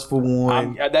gonna bust for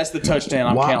one. That's the touchdown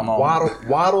I'm counting on.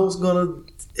 Waddle's gonna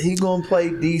play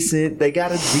decent. They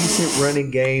got a decent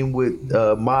running game with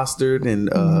Mostert and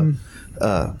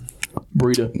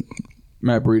Breida,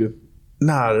 Matt Breida.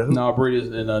 Nah,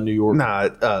 Breida's in New York. Nah,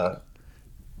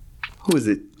 who is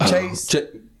it? Chase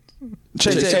Edmonds.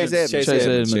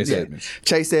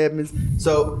 Chase Edmonds.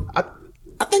 So I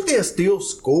think they'll still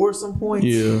score some points.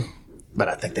 Yeah. But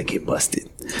I think they get busted.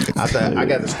 I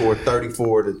got the score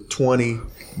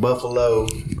 34-20 Buffalo.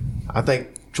 I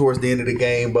think towards the end of the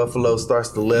game, Buffalo starts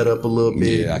to let up a little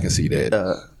bit. Yeah, I can see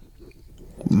that.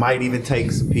 Might even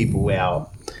take some people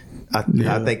out. I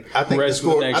think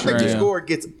the score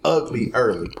gets ugly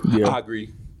early. Yeah. I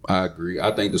agree.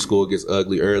 I think the score gets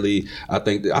ugly early. I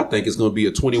think it's going to be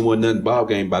a 21-0 ball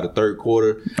game by the third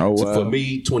quarter. Oh, wow. So for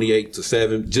me,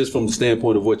 28-7. Just from the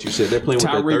standpoint of what you said, they're playing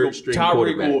with their third string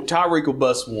quarterback. Tyreek will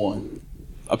bust one,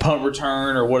 a punt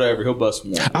return or whatever. He'll bust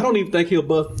one. I don't even think he'll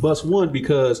bust one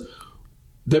because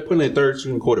they're playing their third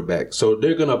string quarterback. So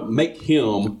they're going to make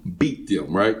him beat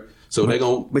them, right? So they're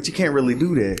going. But you can't really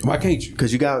do that. Why can't you?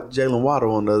 Because you got Jalen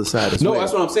Waddle on the other side as well. No,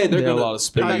 that's what I'm saying. They're a lot of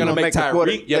speed. They're going to make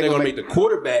Tyreek. Yeah, they're going to make the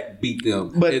quarterback beat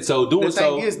them. But and so doing the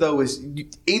thing is, though, is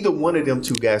either one of them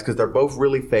two guys, because they're both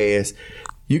really fast.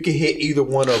 You can hit either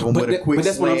one of them with a quick. But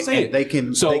that's what I'm slant, saying. and they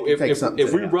can. So they can take something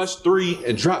if we rush 3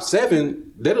 and drop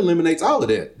 7, that eliminates all of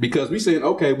that because we saying,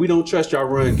 okay, we don't trust y'all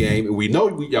run game, and we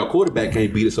know y'all quarterback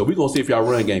can't beat it. So we're gonna see if y'all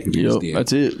run game can beat us. Then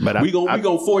that's it. But we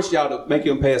gonna force y'all to make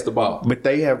him pass the ball. But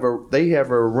they have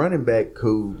a running back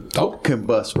who can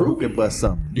bust. Who can bust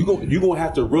something. You gonna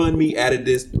have to run me out of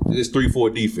this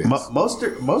 3-4 defense.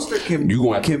 Mostert can. You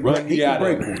gonna have to run me out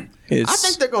of it. I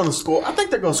think they're gonna score. I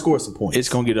think they're gonna score some points. It's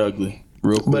gonna get ugly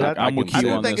real quick. But I'm with you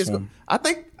on this one. I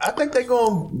think they're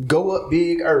gonna go up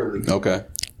big early. Okay.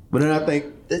 But then I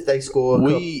think that they score.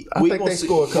 We're going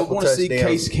to see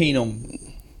Case Keenum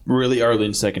really early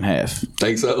in the second half.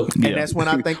 Think so? And that's when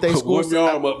I think they score. Warm your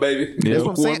arm up, baby. That's what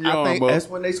I'm saying. I think that's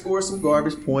when they score some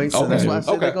garbage points. Okay. And that's why I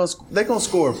said they're gonna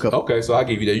score a couple. Okay, so I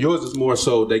give you that. Yours is more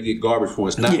so they get garbage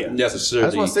points, not necessarily.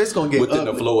 That's what I said. It's gonna get within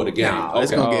ugly. the flow of the game.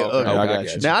 It's gonna get ugly. I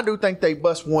got you. Now I do think they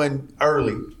bust one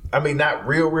early. I mean, not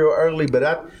real early, but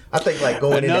I think like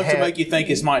going enough into to make you think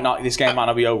this game might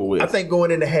not be over with. I think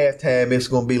going into halftime, it's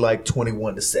going to be like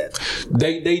 21-7.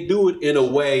 They do it in a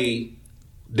way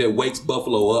that wakes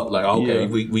Buffalo up. Like, okay,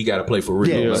 we got to play for real.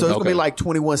 Yeah, like, so it's going to be like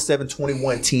 21-7,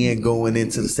 21-10 going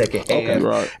into the second half. Okay,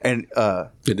 right. And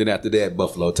then after that,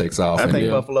 Buffalo takes off. I think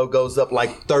Buffalo goes up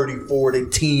like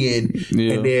 34-10,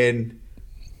 and then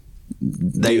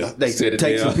they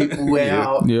take some people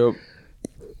out. Yep.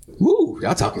 Woo,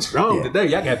 y'all talking strong today.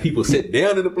 Y'all got people sitting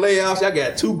down in the playoffs. Y'all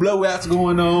got 2 blowouts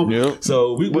going on. Yep.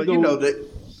 So you know that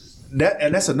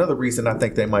and that's another reason I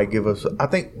think they might give us. I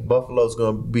think Buffalo's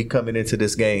going to be coming into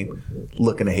this game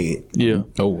looking ahead. Yeah.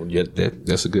 Oh, yeah.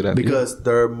 That's a good idea because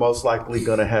they're most likely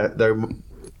going to have to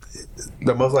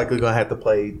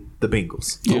play the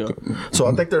Bengals. Yeah. Okay. So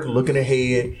I think they're looking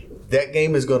ahead. That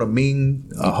game is going to mean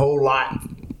a whole lot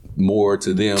more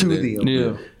to them.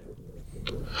 Yeah.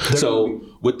 So,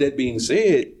 with that being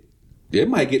said, it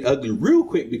might get ugly real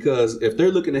quick because if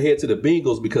they're looking ahead to the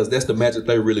Bengals because that's the matchup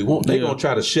they really want, they're gonna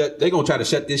try to shut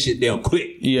this shit down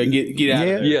quick. Yeah, get out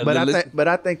of there. But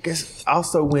I think it's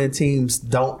also when teams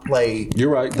don't play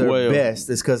their best,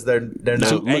 it's because they're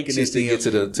not looking to get to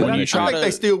the I think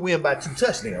they still win by 2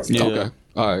 touchdowns. Yeah. Okay.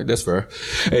 All right, that's fair.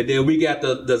 And then we got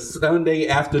the Sunday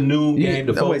afternoon game.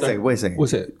 Wait a second.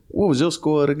 What's that? What was your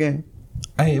score of the game?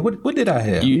 Hey, what did I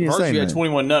have? You had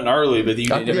 21-0 early, but you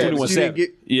didn't have 21-7.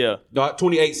 Yeah. No,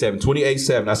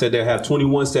 28-7. I said they'll have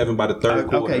 21-7 by the third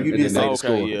quarter. Okay, you did say the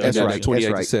score. Yeah. That's right.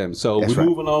 28-7. So we're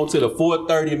moving on to the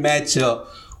 4:30 matchup.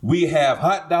 We have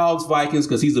Hot Dogs Vikings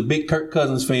because he's a big Kirk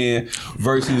Cousins fan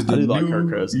versus the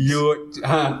New York.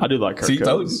 I do like Kirk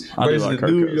Cousins. Versus the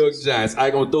New York Giants.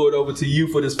 I'm gonna throw it over to you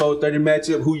for this 4:30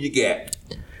 matchup. Who you got?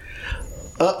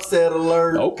 Upset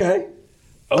alert. Okay.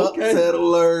 Upset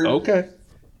alert. Okay.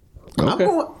 I'm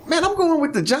going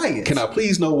with the Giants. Can I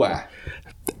please know why?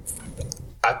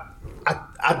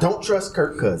 I don't trust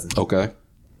Kirk Cousins. Okay.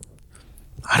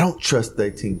 I don't trust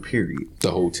their team, period.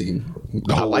 The whole team.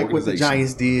 I like what the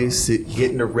Giants did,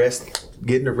 getting the rest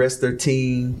of their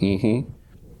team. Mm-hmm.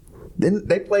 Then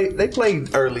they played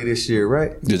early this year,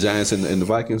 right? The Giants and the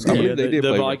Vikings? I believe they did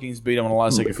play. The Vikings beat them on the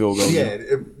last second field goal. Yeah,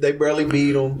 they barely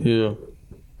beat them. Yeah.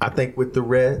 I think with the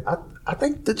rest, I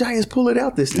think the Giants pull it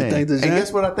out this time. And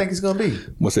guess what I think it's going to be?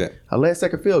 What's that? A last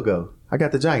second field goal. I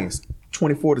got the Giants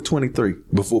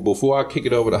 24-23. Before I kick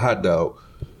it over to Hot Dog,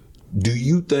 do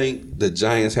you think the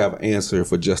Giants have an answer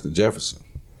for Justin Jefferson?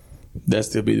 That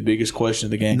still be the biggest question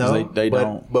of the game. No, they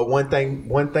don't. But one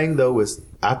thing though is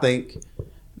I think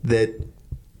that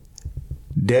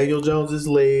Daniel Jones's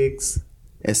legs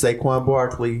and Saquon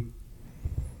Barkley,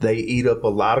 they eat up a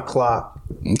lot of clock.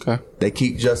 Okay. They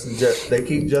keep Justin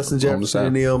Jefferson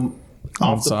and them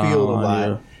off the field a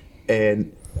lot,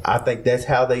 and I think that's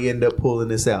how they end up pulling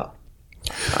this out.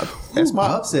 That's my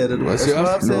upset.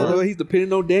 He's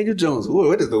depending on Daniel Jones.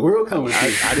 What is the world coming to?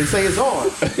 I didn't say his arm.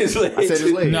 I said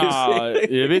his leg. Nah,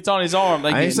 if it's on his arm,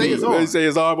 I didn't say his arm. You say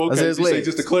his arm. Okay. I said his leg.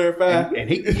 Just to clarify, and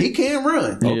he can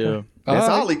run. Okay. Yeah. That's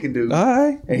all he can do. All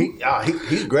right. And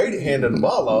he's great at handing the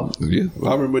ball off. Yeah.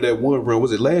 I remember that one run.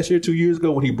 Was it last year, 2 years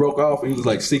ago, when he broke off and he was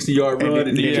like 60-yard run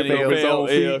and he tripped over his own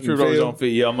feet? Yeah, tripped over his own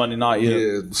feet. Yeah, Monday night.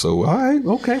 Yeah. So, all right.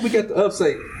 Okay. We got the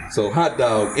upset. So, Hot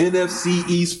Dog, NFC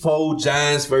East foe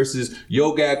Giants versus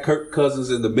your guy Kirk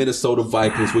Cousins and the Minnesota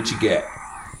Vikings. What you got?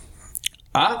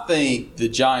 I think the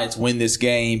Giants win this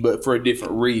game, but for a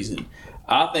different reason.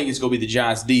 I think it's going to be the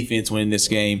Giants' defense winning this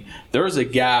game. There's a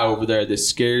guy over there that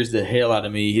scares the hell out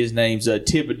of me. His name's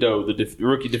Thibodeau, the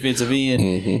rookie defensive end.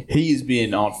 Mm-hmm. He has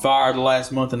been on fire the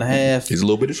last month and a half. He's a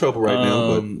little bit of trouble right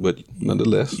now, but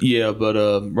nonetheless. Yeah, but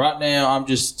right now I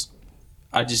just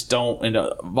don't. And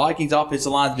the Vikings'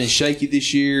 offensive line's been shaky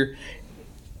this year.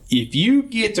 If you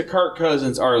get to Kirk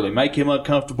Cousins early, make him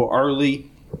uncomfortable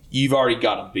early, you've already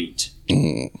got him beat.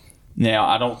 Mm. Now,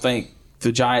 I don't think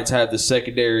the Giants have the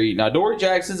secondary. Now, Dory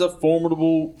Jackson's a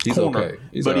formidable corner, okay.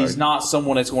 He's not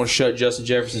someone that's going to shut Justin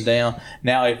Jefferson down.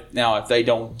 Now, if they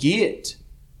don't get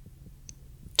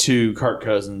to Kirk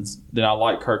Cousins, then I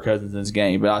like Kirk Cousins in this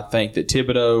game. But I think that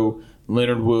Thibodeau,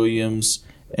 Leonard Williams,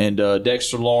 and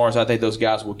Dexter Lawrence, I think those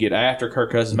guys will get after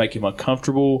Kirk Cousins, make him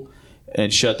uncomfortable,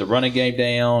 and shut the running game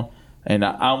down. And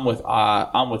I'm with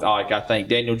Ike. I think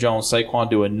Daniel Jones, Saquon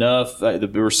do enough. The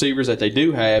receivers that they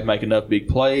do have make enough big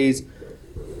plays.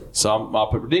 So my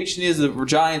prediction is the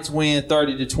Giants win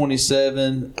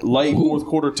 30-27. Late fourth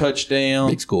quarter touchdown.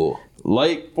 Big score.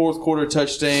 Late fourth quarter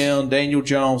touchdown. Daniel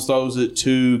Jones throws it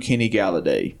to Kenny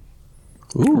Galladay.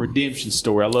 Ooh. Redemption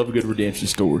story. I love a good redemption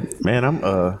story. Man, I'm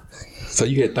So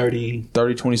you had 30-27,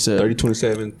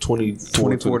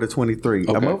 24-23.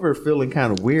 Okay. I'm over feeling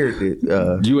kind of weird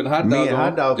that you and Hot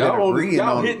Dog y'all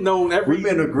hitting on we've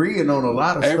been agreeing on a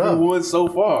lot of everyone so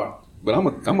far. But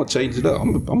I'm gonna change it up.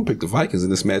 I'm gonna pick the Vikings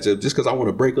in this matchup just because I want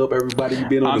to break up everybody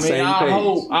being on the same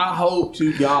page. I hope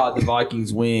to God the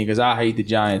Vikings win because I hate the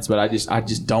Giants, but I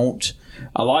just don't.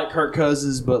 I like Kirk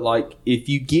Cousins, but like if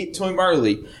you get to him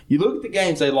early, you look at the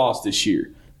games they lost this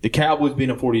year. The Cowboys beat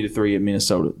them 40-3 at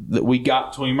Minnesota. We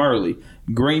got to him early.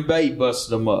 Green Bay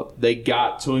busted them up. They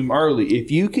got to him early.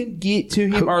 If you can get to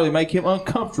him early, make him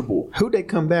uncomfortable. Who'd they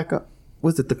come back up?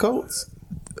 Was it the Colts?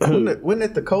 Wasn't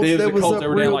it the Colts that was up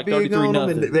real like big on them?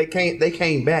 And they came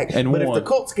back. And but won. If the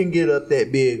Colts can get up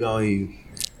that big on you,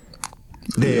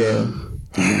 then...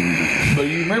 But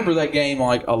you remember that game,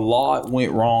 like a lot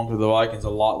went wrong for the Vikings,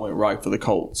 a lot went right for the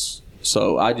Colts.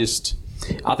 So I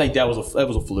think that was a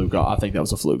fluke. I think that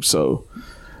was a fluke. So,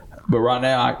 but right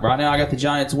now I got the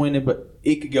Giants winning, but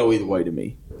it could go either way to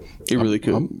me. It really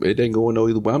could. It ain't going no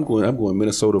either way. I'm going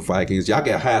Minnesota Vikings. Y'all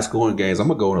got high scoring games. I'm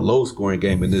gonna go in a low scoring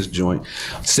game in this joint.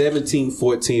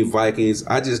 17-14 Vikings.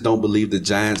 I just don't believe the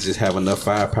Giants just have enough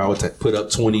firepower to put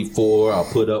up 24 or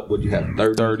put up what you have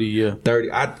 30. Yeah.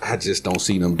 30. I just don't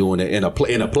see them doing it in a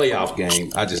playoff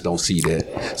game. I just don't see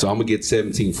that. So I'm gonna get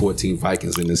 17-14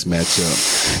 Vikings in this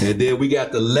matchup. And then we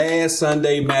got the last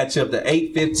Sunday matchup, the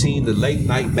 8:15, the late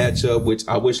night matchup, which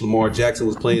I wish Lamar Jackson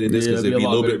was playing in this because it'd be a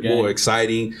little bit more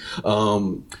exciting.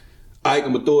 Ike,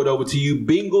 I'm gonna throw it over to you.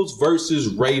 Bengals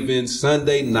versus Ravens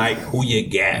Sunday night. Who you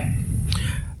got?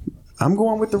 I'm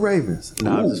going with the Ravens.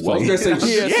 No, I was gonna say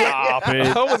stop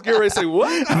it. I was getting ready to say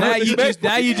what? Now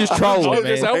you just trolling,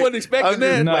 man. I wasn't expecting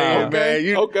that. No, man.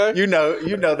 You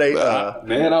know they.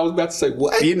 Man, I was about to say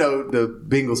what? You know the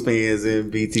Bengals fans in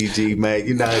BTG, man.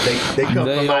 You know they come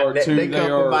from my neck. They come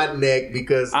from my neck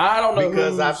because I don't know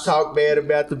because I've talked bad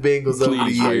about the Bengals over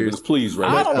the years. Please,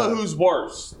 Ravens. I don't know who's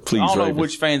worse. Please, I don't Ravens. know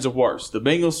which fans are worse, the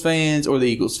Bengals fans or the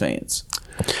Eagles fans.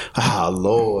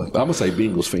 Lord. I'm gonna say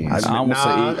Bengals fans. I'm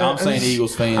saying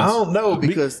Eagles fans. I don't know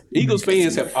because Eagles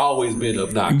fans have always been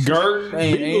obnoxious.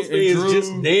 Bengals fans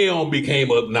just now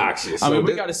became obnoxious. I mean,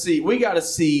 we got to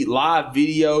see live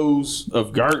videos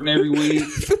of Gurton every week,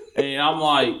 and I'm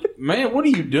like, man, what are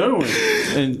you doing?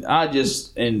 And I'd rather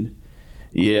listen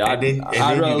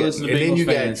to Bengals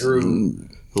fans. Drew.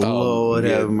 Lord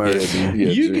have mercy.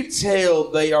 You can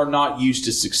tell they are not used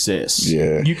to success.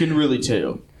 Yeah, you can really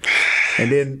tell. And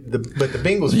then the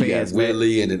Bengals fans,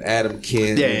 Willie and then Adam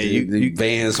Kent,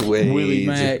 Vance Wade, Willie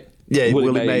Mack,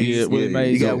 Willie Mays.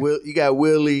 You got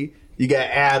Willie. You got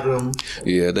Adam.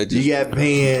 Yeah, you got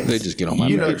Vance. They just get on my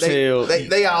nerves.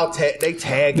 They all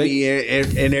tag me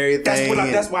and everything.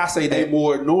 That's why I say they're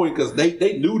more annoying because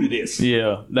they new to this.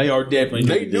 Yeah, they are definitely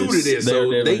new to this.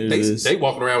 So they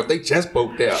walking around with their chest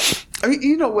poked out. I mean,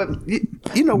 you know what?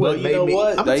 You know what made me.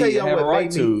 I'm gonna tell you what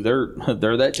made me. They're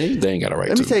that team. They ain't got a right.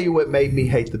 Let me tell you what made me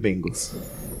hate the Bengals.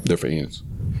 Their fans.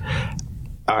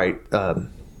 All right, I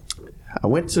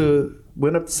went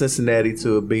up to Cincinnati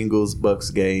to a Bengals Bucks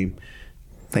game.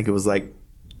 I think it was like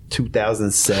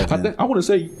 2007. I want to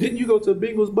say, didn't you go to a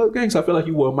Bengals Bucks game? So I feel like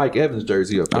you wore a Mike Evans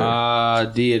jersey up there. I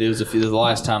did. It was the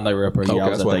last time they were up there. Yeah, I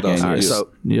was at that game. Right, so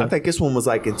I think this one was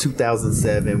like in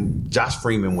 2007. Josh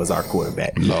Freeman was our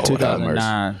quarterback.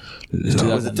 2009.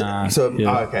 2009. So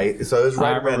okay, so it was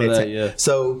right around that time. Yeah.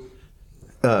 So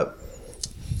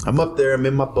I'm up there. I'm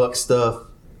in my Buck stuff.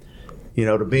 You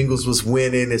know, the Bengals was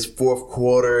winning. It's fourth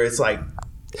quarter. It's like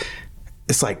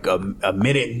it's like a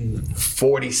minute and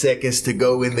 40 seconds to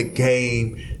go in the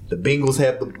game. The Bengals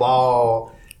have the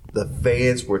ball. The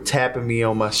fans were tapping me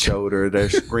on my shoulder. They're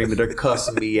screaming. They're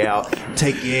cussing me out.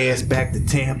 Take your ass back to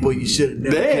Tampa. You should have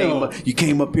never came up. You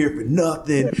came up here for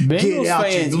nothing. Get out,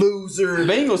 fans, you loser.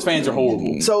 Bengals fans are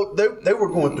horrible. So they were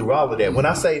going through all of that. When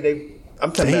I say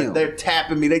I'm telling you, they're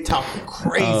tapping me. They talking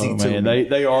crazy to me.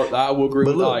 They are. I will agree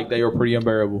with Mike. They are pretty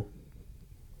unbearable.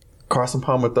 Carson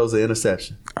Palmer throws an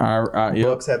interception.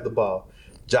 Bucks have the ball.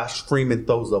 Josh Freeman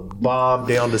throws a bomb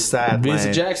down the sideline.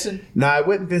 Vincent Jackson? Nah, it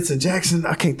wasn't Vincent Jackson.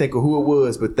 I can't think of who it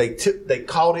was, but they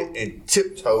caught it and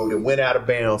tiptoed and went out of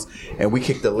bounds, and we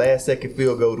kicked the last-second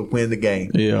field goal to win the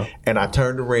game. Yeah. And I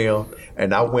turned around,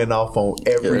 and I went off on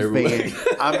every fan.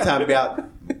 I'm talking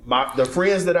about the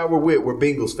friends that I were with were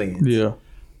Bengals fans. Yeah.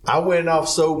 I went off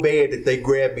so bad that they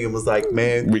grabbed me and was like,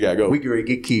 man, we got to go. We ready to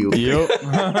get killed.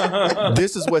 Yep.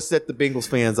 This is what set the Bengals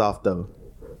fans off, though.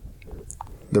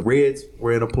 The Reds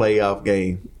were in a playoff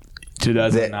game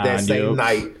 2009, that same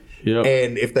night. Yep.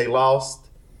 And if they lost,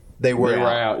 they were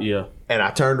out. Yeah. And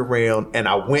I turned around and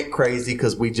I went crazy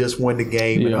because we just won the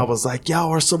game. And I was like,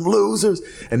 y'all are some losers.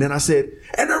 And then I said,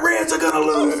 and the Reds are going to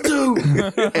lose too.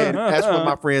 And that's when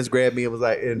my friends grabbed me and was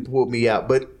like, and pulled me out.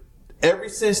 But ever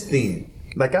since then,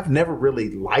 like, I've never really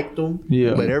liked them.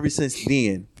 Yeah. But ever since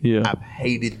then, I've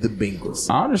hated the Bengals.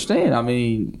 I understand. I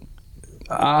mean,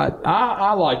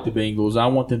 I like the Bengals. I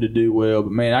want them to do well,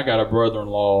 but man, I got a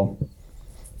brother-in-law.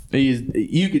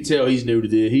 You could tell he's new to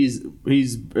this. He's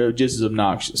just as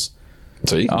obnoxious.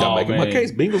 So you got making my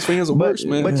case. Bengals fans are worse,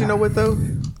 man. But you know what though?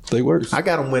 They worse. I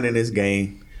got them winning this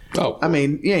game. Oh, I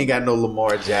mean, you ain't got no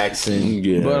Lamar Jackson.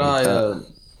 Yeah,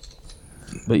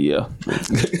 but yeah.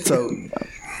 So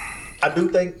I do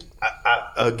think,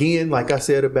 again, like I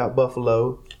said about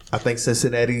Buffalo, I think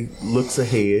Cincinnati looks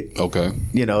ahead. Okay.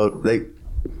 You know,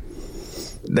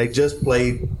 they just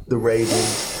played the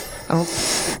Ravens.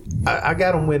 I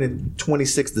got them winning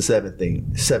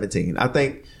 26-17. I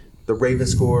think the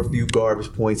Ravens score a few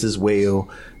garbage points as well.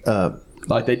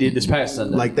 Like they did this past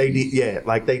Sunday. Like they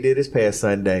did this past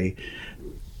Sunday.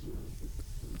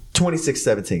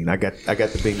 26-17. I got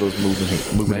the Bengals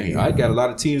moving Man, I got a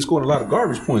lot of teams scoring a lot of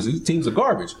garbage points. These teams are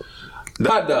garbage.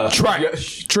 Hot dog.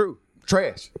 Trash. True.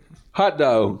 Trash. Hot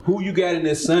dog. Who you got in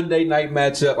this Sunday night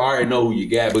matchup? I already know who you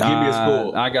got, but give me a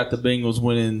score. I got the Bengals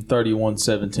winning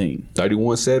 31-17.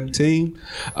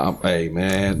 31-17. Hey,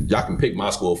 man, y'all can pick my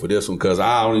score for this one because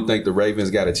I only think the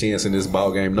Ravens got a chance in this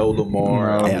ball game. No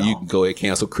Lamar. You can go ahead and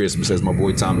cancel Christmas, as my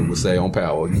boy Tommy would say on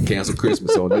Power. You can cancel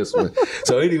Christmas on this one.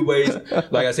 So, anyways,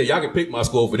 like I said, y'all can pick my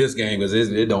score for this game because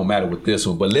it don't matter with this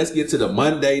one. But let's get to the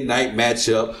Monday night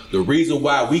matchup. The reason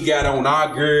why we got on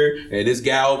our gear and this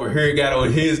guy over here got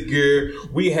on his gear.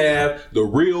 We have the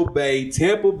Real Bay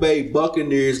Tampa Bay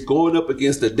Buccaneers going up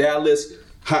against the Dallas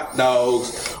Hot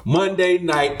Dogs. Monday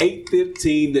night,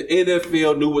 8:15. The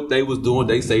NFL knew what they was doing.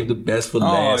 They saved the best for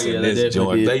last in this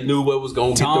joint. They knew what was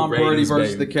going to get the ratings. Tom Brady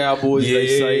versus the Cowboys. Yeah,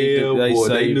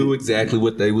 they knew exactly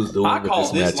what they was doing. I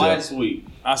called this last week.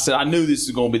 I said I knew this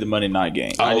was going to be the Monday night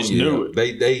game. I just knew it.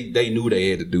 They knew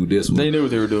they had to do this one. They knew what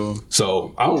they were doing.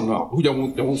 So I don't know. Who y'all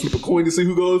want to flip a coin to see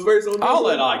who goes first on this? I'll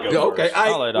let I go. Okay,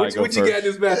 what you got in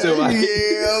this matchup?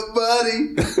 Yeah,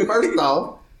 buddy. First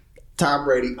off, Tom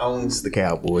Brady owns the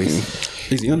Cowboys.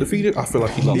 Is he undefeated? I feel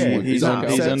like he lost one. He's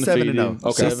undefeated. 7-0.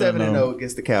 Okay, 7-0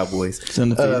 against the Cowboys. He's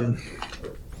undefeated.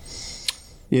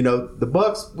 You know, the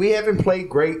Bucs, we haven't played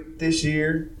great this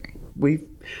year.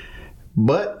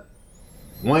 But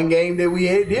one game that we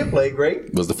did play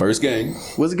great was the first game.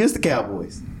 Was against the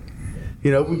Cowboys. You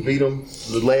know, we beat them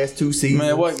the last two seasons.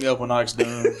 Man, wake me up when Ike's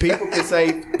done. People will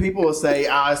say,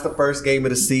 it's the first game of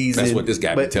the season. That's what this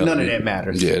guy be telling me. None of that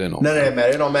matters. Yeah, none of that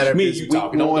matters. It don't matter if it's week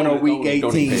 1 or week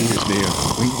 18.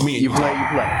 You play.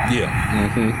 Yeah.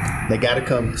 Mm-hmm. They got to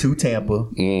come to Tampa.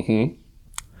 Mm-hmm.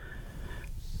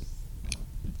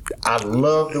 I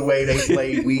love the way they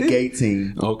played week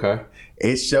 18. Okay.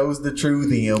 It shows the true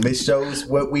them. It shows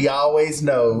what we always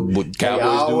know. What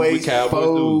Cowboys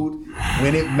do.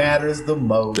 When it matters the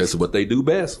most. That's what they do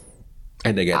best.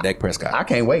 And they got Dak Prescott. I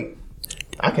can't wait.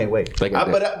 But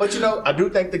you know, I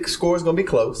do think the score is going to be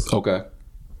close. Okay.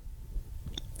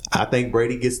 I think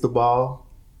Brady gets the ball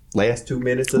last 2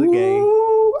 minutes of the game.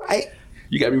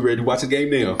 You got me ready to watch the game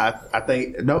now. I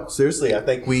think seriously. I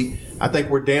think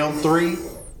we're down 3.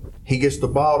 He gets the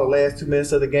ball the last 2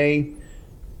 minutes of the game.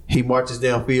 He marches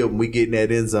downfield and we get in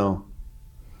that end zone.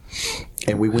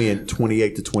 And we win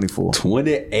 28-24.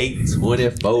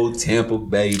 28-24 Tampa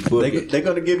Bay. They're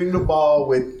going to give him the ball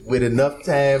with enough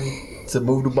time to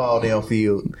move the ball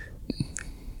downfield.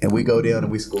 And we go down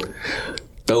and we score.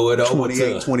 Throw it over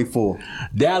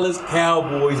 28-24. Dallas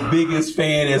Cowboys biggest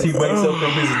fan as he wakes up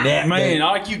from his nap. Man,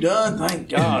 like you done? Thank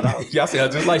God. Y'all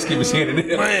sound just like Skip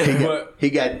Shannon. He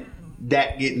got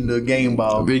Dak getting the game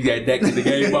ball. He got Dak getting the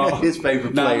game ball. His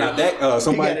favorite player. Dak.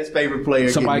 He got his favorite player.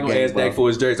 Somebody gonna ask Dak for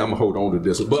his jersey. I'm gonna hold on to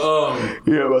this one.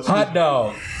 But hot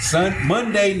dog.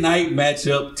 Monday night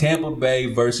matchup: Tampa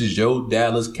Bay versus your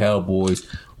Dallas Cowboys.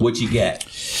 What you got?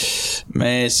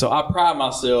 Man, so I pride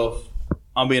myself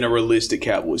on being a realistic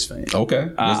Cowboys fan. Okay,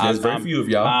 there's very few of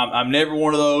y'all. I'm never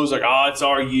one of those like, oh, it's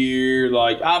our year.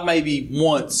 Like I maybe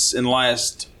once in the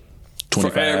last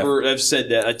 25. Forever have said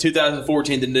that.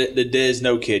 2014, the Dez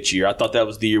no catch year. I thought that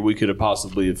was the year we could have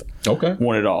possibly have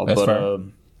won it all. That's but fair.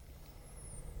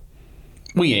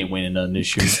 we ain't winning nothing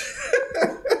this year.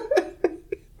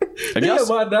 Have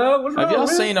y'all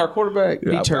seen our quarterback?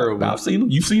 He's terrible. I've seen him.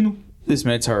 You've seen him? This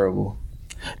man terrible.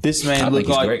 This man looked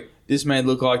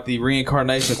like the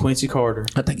reincarnation of Quincy Carter.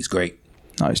 I think he's great.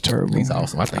 No, he's terrible. He's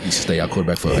awesome. I think he should stay our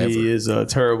quarterback forever. He is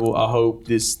terrible. I hope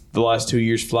the last 2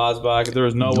 years flies by. There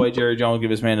was no way Jerry Jones give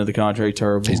this man another contract.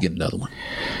 Terrible. He's getting another one.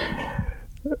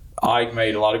 Ike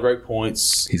made a lot of great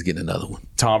points. He's getting another one.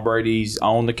 Tom Brady's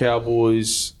on the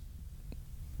Cowboys.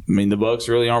 I mean, the Bucs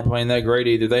really aren't playing that great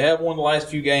either. They have won the last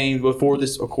few games before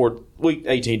this. Of course, week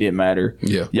 18 didn't matter.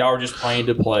 Yeah, y'all were just playing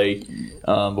to play.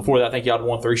 Before that, I think y'all had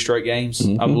won 3 straight games.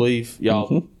 I believe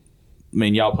y'all. I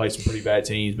mean, y'all played some pretty bad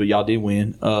teams, but y'all did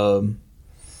win.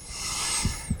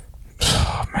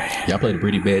 Man. Y'all played a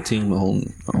pretty bad team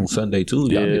on Sunday, too.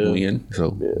 Y'all didn't win.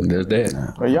 So there's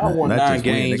that. Well, y'all won 9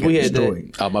 games. We had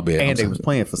that. Oh, my bad. And they was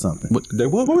playing for something.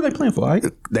 What were they playing for, right?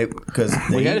 Because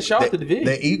we had a shot at the division.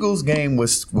 The Eagles game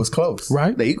was close.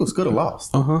 Right. The Eagles could have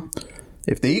lost.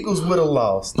 If the Eagles would have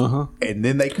lost, and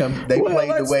then they played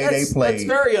the way they played. That's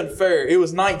very unfair. It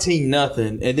was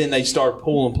 19-0, and then they start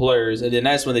pulling players, and then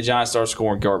that's when the Giants start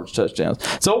scoring garbage touchdowns.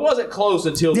 So it wasn't close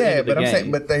until the end of the game. Saying,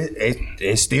 but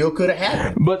it still could have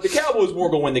happened. But the Cowboys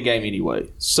weren't going to win the game anyway.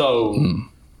 So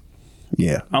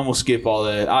yeah, I'm gonna skip all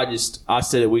that. I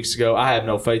said it weeks ago. I have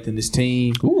no faith in this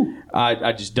team.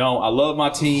 I just don't. I love my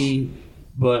team,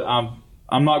 but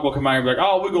I'm not going to come out here and be like,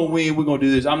 oh, we're going to win. We're going to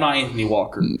do this. I'm not Anthony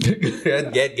Walker.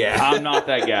 That guy. I'm not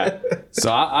that guy.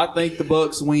 So I think the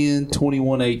Bucs win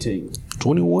 21-18.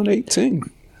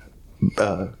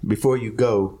 21-18. Before you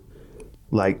go,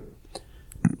 like,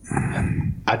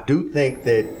 I do think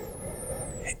that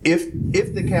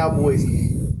if the Cowboys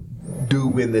do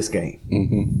win this game,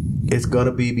 it's going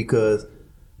to be because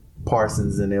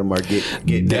Parsons and them are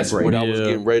getting That's what I was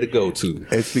getting ready to go to.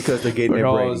 It's because they're getting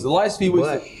their Brady. The last few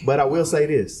weeks, but I will say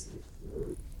this.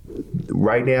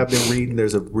 Right now, I've been reading.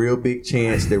 There's a real big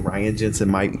chance that Ryan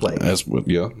Jensen might play. That's what.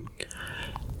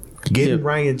 Getting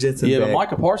Ryan Jensen back. but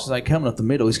Micah Parsons ain't coming up the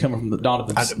middle. He's coming from the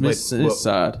Donovan Smith's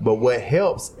side. But what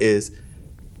helps is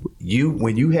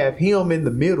when you have him in the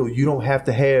middle, you don't have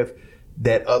to have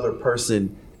that other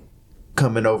person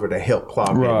coming over to help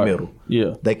clog in the middle.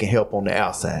 Yeah. They can help on the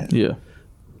outside. Yeah.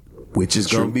 Which is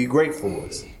going to be great for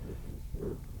us.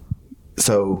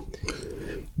 So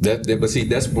but see,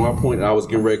 that's my point I was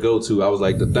getting ready to go to. I was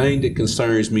like, the thing that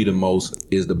concerns me the most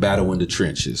is the battle in the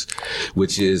trenches,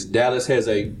 which is Dallas has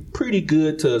a pretty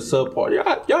good to subpar.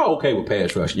 Y'all okay with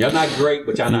pass rushing. Y'all not great,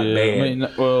 but y'all not bad.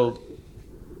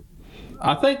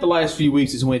 I think the last few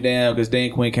weeks it's went down because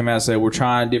Dan Quinn came out and said we're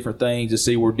trying different things to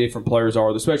see where different players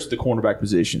are, especially the cornerback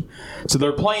position. So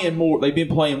they're playing more. They've been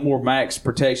playing more max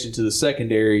protection to the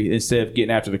secondary instead of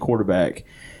getting after the quarterback.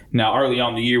 Now, early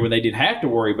on in the year when they didn't have to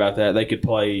worry about that, they could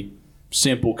play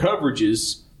simple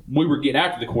coverages. We were getting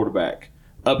after the quarterback.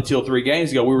 Up until 3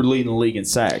 games ago, we were leading the league in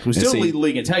sacks. We still lead the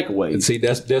league in takeaways. And see,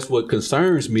 that's what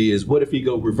concerns me is what if he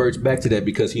reverts back to that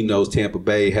because he knows Tampa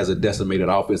Bay has a decimated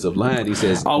offensive line. He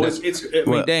says,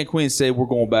 Dan Quinn said we're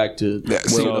going back to.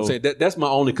 See what I'm saying? That's my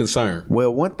only concern.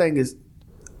 Well, one thing is,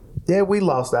 we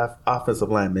lost our offensive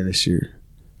linemen this year,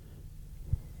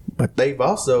 but they've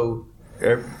also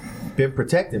been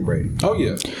protecting Brady. Oh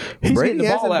yeah, he's getting the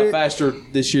ball out faster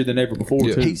this year than ever before.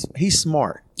 Yeah. Too. He's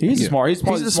smart. He's smart. He's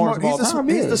probably the smartest of all time.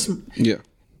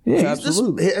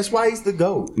 Absolutely. That's why he's the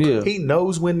GOAT. Yeah. He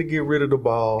knows when to get rid of the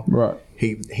ball. Right.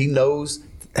 He knows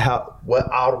what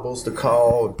audibles to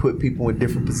call and put people in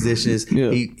different positions.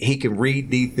 Yeah. He can read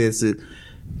defenses.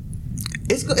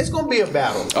 It's going to be a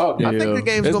battle. Oh, yeah. I think the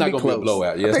game's going to be close. Be a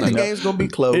blowout. Yeah, I think the game's going to be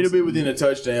close. It'll be within a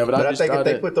touchdown, but I think if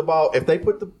they put the ball,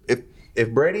 if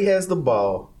Brady has the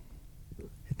ball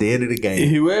at the end of the game,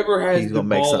 whoever has he's the gonna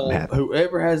make ball, something happen.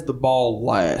 whoever has the ball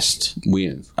last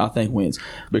wins. I think wins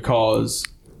because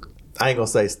I ain't gonna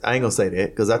say that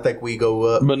because I think we go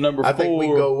up. But number 4, I think we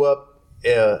go up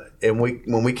and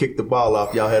when we kicked the ball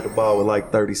off, y'all had the ball with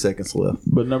like 30 seconds left.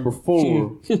 But number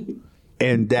 4,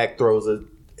 and Dak throws an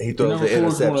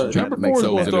interception. Number 4 is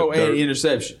going to throw an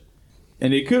interception.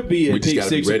 And it could be a pick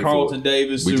six of Carlton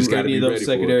Davis or any of those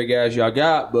secondary guys y'all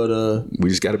got, but we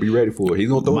just got to be ready for it. He's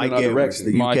going to throw Mike it in our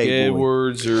direction. Mike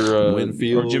Edwards or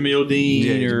Winfield or Jamil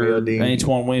Dean or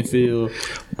Antoine Winfield.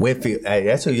 Hey,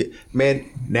 that's who you, man.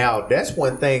 Now that's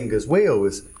one thing as well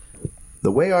is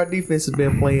the way our defense has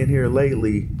been playing here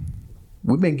lately.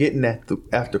 We've been getting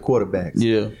after quarterbacks.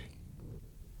 Yeah.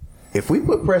 If we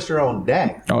put pressure on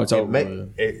Dak, it's over.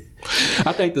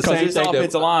 I think the same his thing.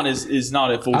 Offensive line is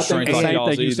not at full strength. The like same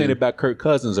thing you're saying about Kirk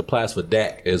Cousins applies for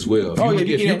Dak as well. If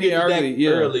you get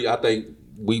Dak early, I think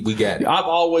we got it. I've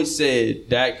always said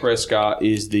Dak Prescott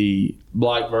is the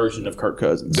black version of Kirk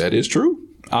Cousins. That is true.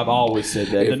 I've always said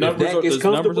that. The numbers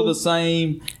are the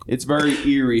same. It's very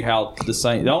eerie how the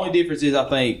same. The only difference is I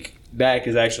think Dak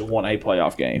has actually won a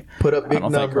playoff game. Put up big I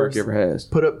don't numbers. think Kirk ever has.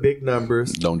 Put up big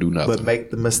numbers. Don't do nothing. But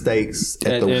make the mistakes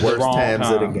at the worst times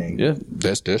of the game. Yeah.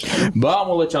 That's true. But I'm going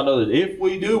to let y'all know that if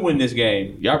we do win this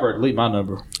game, y'all better delete my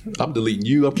number. I'm deleting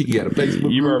you. I'm kicking you out of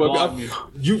Facebook. You better block me.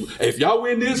 If y'all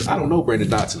win this, I don't know Brandon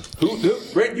Dotson.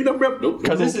 Who? Brandon, you know Brandon?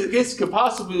 Because this could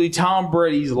possibly be Tom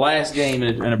Brady's last game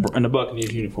in a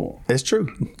Buccaneers uniform. That's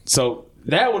true. So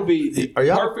that would be the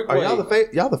perfect way.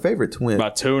 Y'all the favorite to win?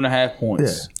 By 2.5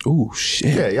 points. Yeah. Ooh,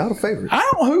 shit. Yeah, y'all the favorite. I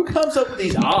don't know who comes up with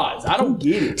these odds. I don't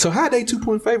get it. So how are they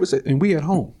 2-point favorites and we at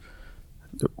home?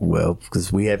 Well,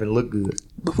 because we haven't looked good.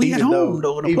 But we at home,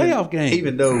 though, in a playoff game.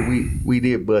 Even though we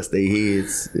did bust their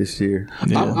heads this year.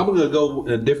 Yeah. I'm going to go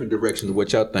in a different direction than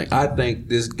what y'all think. I think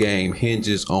this game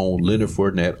hinges on Leonard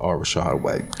Fournette or Rashad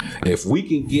White. If we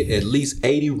can get at least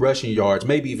 80 rushing yards,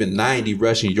 maybe even 90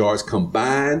 rushing yards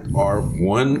combined or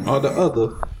one or the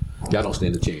other, y'all don't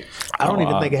stand a chance. I don't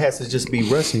even think it has to just be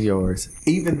rushing yards.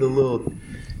 Even the little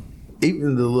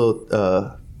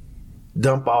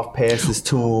dump off passes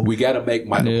to him. We got to make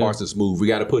Michael Parsons move. We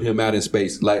got to put him out in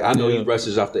space. Like I know he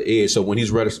rushes off the edge, so when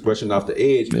he's rushing off the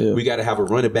edge, we got to have a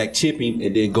running back chip him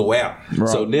and then go out. Right.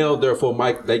 So now, therefore,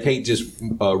 they can't just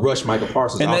rush Michael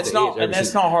Parsons off the edge. And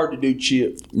that's not hard to do,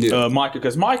 Chip, Micah,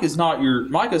 because Mike is not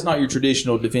your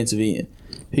traditional defensive end.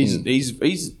 He's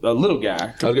a little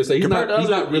guy. I was gonna say he's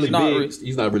not really big.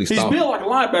 He's not really. He's built like a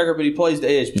linebacker, but he plays the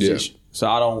edge position. So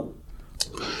I don't.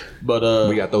 But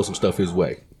we got to throw some stuff his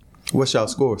way. What's y'all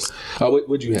scores?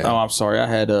 What'd you have? Oh, I'm sorry. I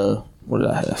had what did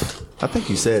I have? I think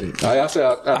you said it. I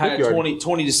had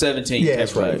 20 to 17. Yeah,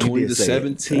 that's right. 20 to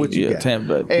 17. What you got?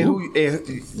 Tampa Bay.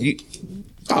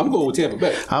 I'm going with Tampa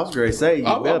Bay. I was going to say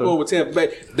I'm going with Tampa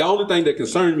Bay. The only thing that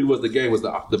concerned me was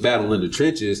the battle in the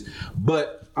trenches,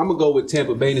 but I'm going to go with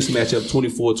Tampa Bay in this matchup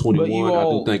 24-21. I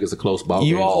do think it's a close ball game.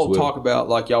 You all talk about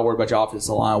like y'all worry about your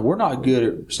offensive line. We're not good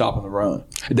at stopping the run.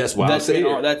 That's why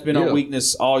that's been our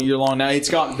weakness all year long. Now it's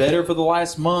gotten better for the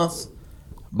last month,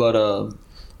 but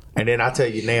and then I tell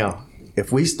you now,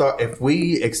 if we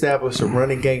establish a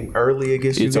running game early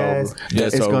against you guys,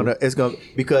 it's gonna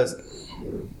because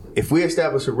if we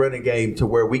establish a running game to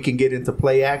where we can get into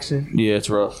play action, it's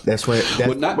rough. That's when.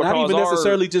 Not even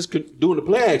necessarily just doing the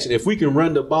play action. If we can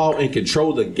run the ball and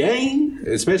control the game,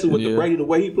 especially with the Brady the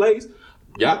way he plays,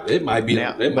 it might be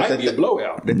a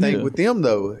blowout. The thing with them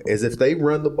though is if they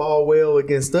run the ball well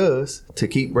against us to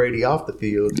keep Brady off the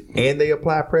field and they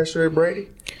apply pressure at Brady,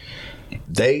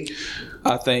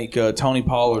 I think Tony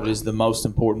Pollard is the most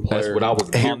important player. That's what I was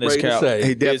on this ready to say.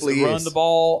 He definitely run the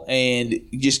ball and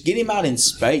just get him out in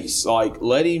space. Like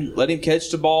let him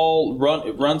catch the ball,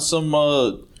 run some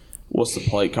what's the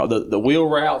play called? The wheel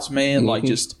routes, man. Mm-hmm. Like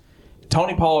just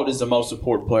Tony Pollard is the most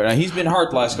important player. Now he's been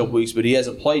hurt the last couple weeks, but he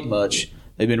hasn't played much.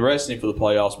 They've been resting him for the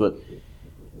playoffs. But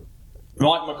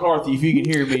Mike McCarthy, if you can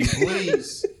hear me,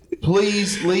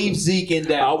 please leave Zeke in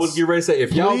Dallas. I was getting ready to say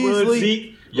if y'all run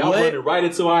Zeke. Y'all running right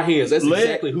into our hands. That's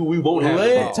exactly who we won't have.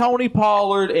 Let Tony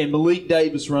Pollard and Malik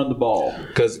Davis run the ball.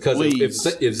 Because if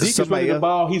Zeke is running the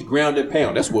ball, he's ground and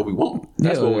pound. That's what we want.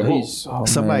 That's what we want.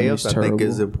 Somebody else I think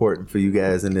is important for you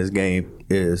guys in this game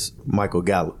is Michael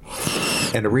Gallup.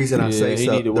 And the reason I say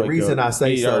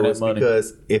so is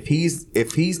because if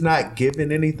he's not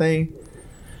giving anything,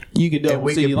 you can double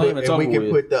CeeDee Lamb. We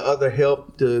can put the other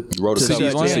help to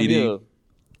CeeDee.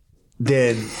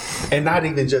 Then, and not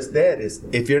even just that, is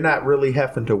if you're not really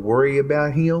having to worry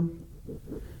about him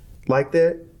like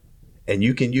that, and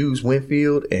you can use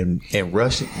Winfield and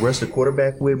rush the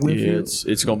quarterback with Winfield.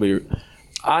 Yeah, it's going to be.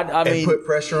 I mean, put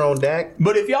pressure on Dak.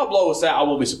 But if y'all blow us out, I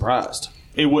won't be surprised.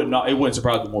 It wouldn't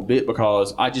surprise me one bit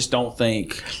because I just don't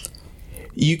think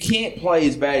you can't play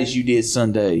as bad as you did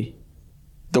Sunday.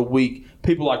 The week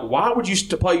people are like, why would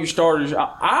you play your starters?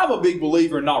 I'm a big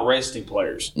believer in not resting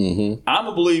players. Mm-hmm. I'm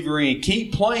a believer in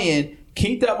keep playing,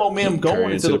 keep that momentum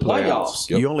going into the playoffs.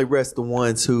 Yep. You only rest the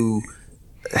ones who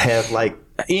have like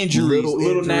injuries,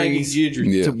 little nagging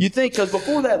injuries. Yeah. You think because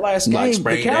before that last game, like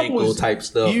sprained the Cowboys ankle type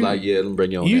stuff, let me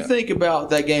bring you on. You think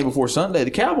about that game before Sunday.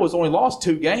 The Cowboys only lost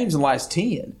 2 games in the last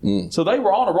 10, so they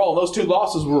were on a roll. And those 2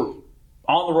 losses were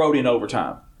on the road in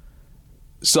overtime.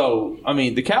 So I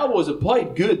mean, the Cowboys have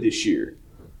played good this year.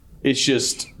 It's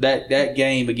just that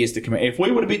game against the Commanders. If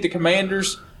we would have beat the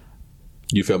Commanders,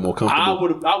 you felt more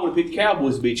comfortable. I would have picked the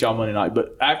Cowboys to beat y'all Monday night.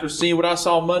 But after seeing what I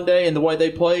saw Monday and the way they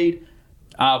played,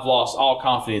 I've lost all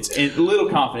confidence and little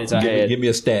confidence I had. Give me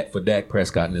a stat for Dak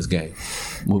Prescott in this game.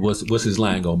 What's his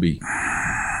line gonna be?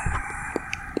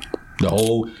 The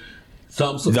whole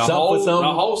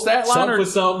stat line,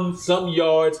 some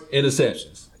yards,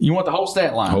 interceptions. You want the whole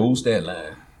stat line? Whole stat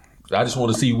line. I just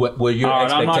want to see where your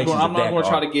expectations are. I'm not going to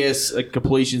try to guess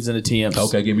completions and attempts.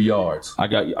 Okay, give me yards. I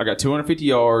got 250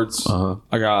 yards. Uh-huh.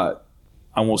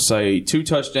 I will say 2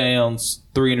 touchdowns,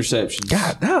 3 interceptions.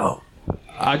 God, no.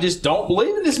 I just don't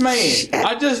believe in this man.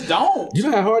 I just don't. You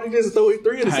know how hard it is to throw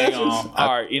 3 interceptions? Hang on.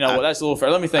 All right, you know what? That's a little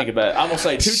fair. Let me think about it. I'm going to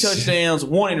say 2 touchdowns,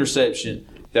 1 interception.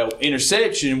 That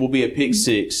interception will be a pick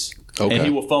 6, and he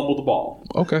will fumble the ball.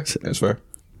 Okay, that's fair.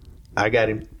 I got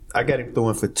him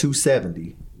throwing for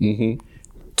 270. Mm-hmm.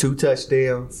 2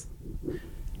 touchdowns,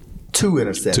 2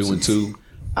 interceptions. 2 and 2.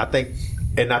 I think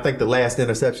the last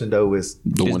interception though is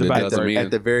the one that does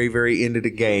at the very, very end of the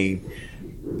game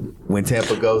when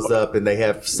Tampa goes up and they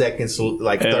have 30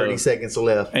 seconds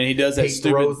left. And he does that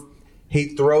he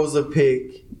throws a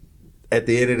pick at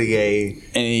the end of the game.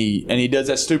 And he does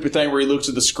that stupid thing where he looks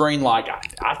at the screen like,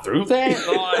 I threw that?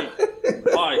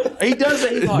 Like he does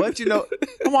it. He's like, but you know,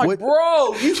 I'm like,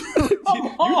 bro, you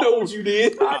know what you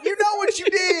did. You know what you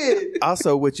did.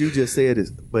 Also, what you just said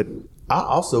is, but I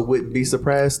also wouldn't be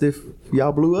surprised if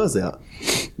y'all blew us out.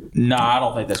 No, I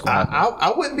don't think that's going to happen.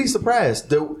 I wouldn't be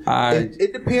surprised.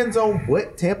 It depends on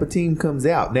what Tampa team comes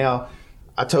out. Now,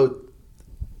 I told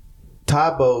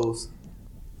Todd Bowles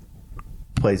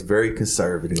plays very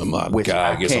conservative. Which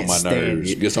gets on my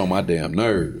nerves. Gets on my damn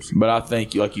nerves. But I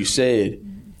think, like you said,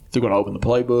 they're going to open the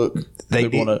playbook.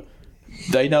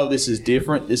 They know this is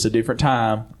different. It's a different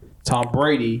time. Tom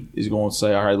Brady is going to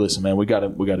say, "All right, listen, man, we got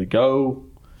to go."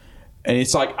 And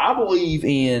it's like I believe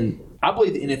the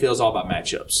NFL is all about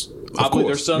matchups. I believe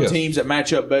there's some teams that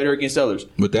match up better against others.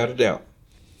 Without a doubt.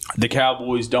 The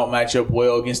Cowboys don't match up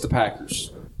well against the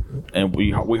Packers, and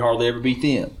we hardly ever beat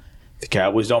them. The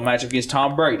Cowboys don't match up against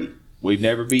Tom Brady. We've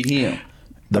never beat him.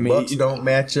 The Bucs don't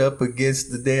match up against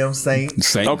the damn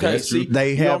Saints. Okay,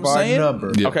 they have our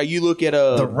number. Yeah. Okay, you look at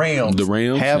the Rams. The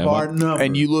Rams have our number,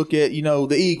 and you look at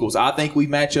the Eagles. I think we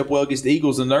match up well against the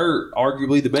Eagles, and they're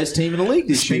arguably the best team in the league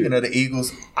this year. Speaking of the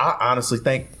Eagles, I honestly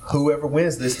think whoever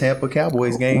wins this Tampa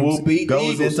Cowboys game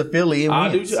goes into Philly and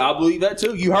wins. I do too. I believe that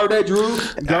too. You heard that, Drew?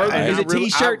 Is it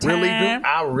T-shirt time?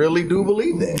 I really do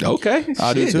believe that. Okay,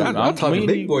 I do too. I'm talking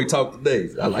big boy talk today.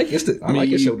 I like your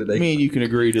show today. Me and you can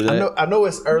agree to that. I know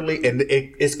it's early and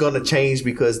it's going to change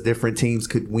because different teams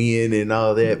could win and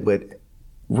all that. But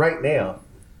right now,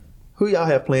 who y'all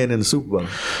have playing in the Super Bowl,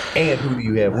 and who do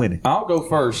you have winning? I'll go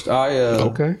first. I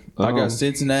got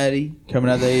Cincinnati coming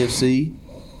out of the AFC,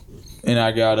 and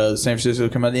I got San Francisco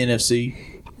coming out of the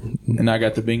NFC, and I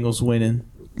got the Bengals winning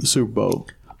the Super Bowl.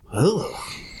 Ugh.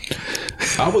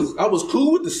 I was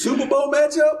cool with the Super Bowl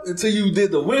matchup until you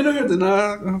did the winner. Then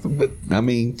I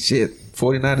mean, shit.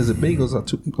 49ers and Bengals are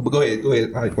 2. But go ahead.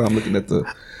 All right, while I'm looking at the.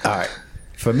 All right.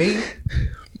 For me,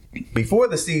 before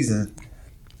the season,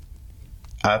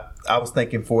 I was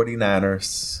thinking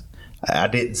 49ers. I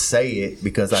didn't say it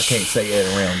because I can't say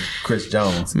it around Chris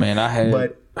Jones. Man, I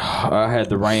had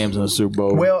the Rams in the Super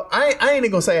Bowl. Well, I ain't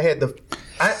even gonna say I had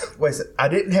I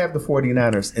didn't have the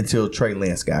 49ers until Trey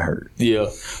Lance got hurt. Yeah.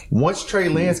 Once Trey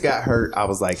Lance got hurt, I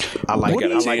was like, I like the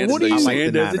Niners.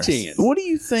 What do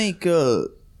you think?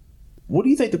 What do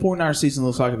you think the 49ers season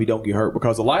looks like if he don't get hurt?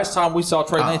 Because the last time we saw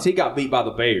Trey Lance, he got beat by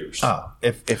the Bears.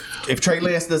 If Trey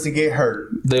Lance doesn't get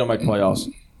hurt, they don't make playoffs.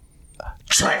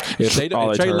 Trash. If they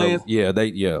don't, Trey Lance,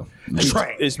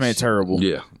 trash. This man terrible.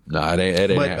 Yeah, nah, that ain't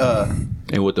happening.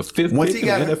 And with the 5th once pick he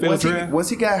got in the NFL draft, once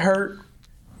he got hurt,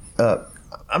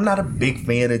 I'm not a big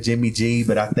fan of Jimmy G,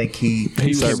 but I think he can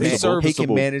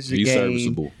manage the game.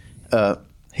 Serviceable.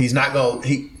 He's not going.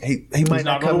 He might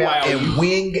not come out and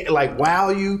win wow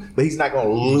you, but he's not going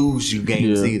to lose you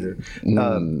games either.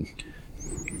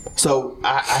 So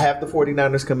I have the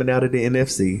 49ers coming out of the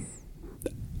NFC.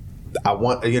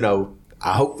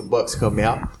 I hope the Bucs come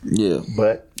out. Yeah,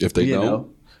 but if they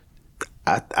don't,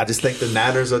 I just think the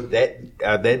Niners are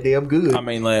that damn good. I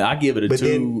mean, like, I give it a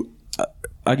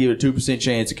 2%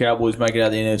 chance the Cowboys make it out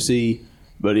of the NFC.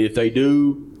 But if they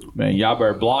do, man, y'all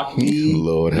better block me.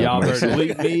 Lord, y'all better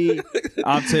delete me.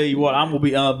 I'll tell you what, I'm gonna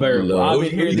be unbearable. I've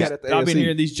been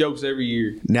hearing these jokes every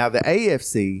year. Now the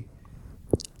AFC,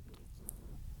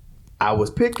 I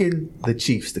was picking the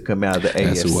Chiefs to come out of the AFC.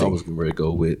 That's who I was ready to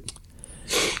go with.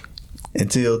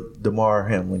 Until Damar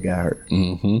Hamlin got hurt.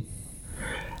 Mm-hmm.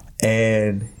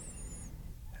 And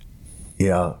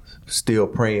yeah, still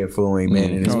praying for him, man,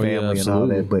 and his family and all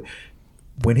that. But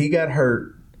when he got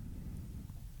hurt,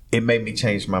 it made me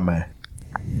change my mind.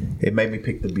 It made me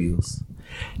pick the Bills.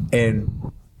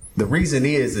 And the reason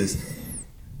is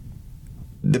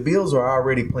the Bills are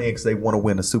already playing because they want to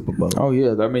win a Super Bowl. Oh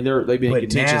yeah, I mean they've been in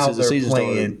contention since the season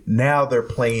started. Now they're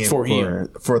playing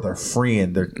for their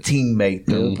friend, their teammate,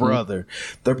 their brother.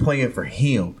 They're playing for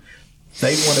him.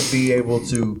 They want to be able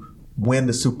to win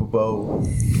the Super Bowl,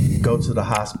 go to the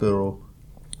hospital,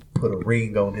 put a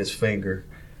ring on his finger.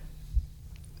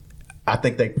 I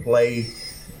think they play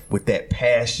with that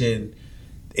passion.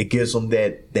 It gives them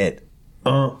that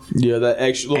umph. Yeah, that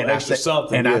extra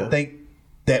something. And I think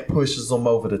that pushes them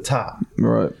over the top.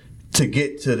 Right. To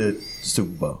get to the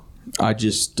Super Bowl. I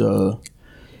just but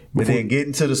then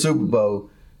getting to the Super Bowl,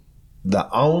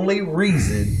 the only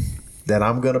reason that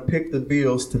I'm going to pick the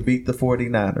Bills to beat the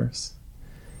 49ers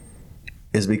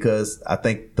is because I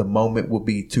think the moment will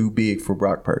be too big for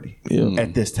Brock Purdy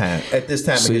at this time. At this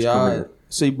time in his career.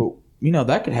 But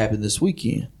that could happen this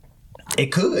weekend.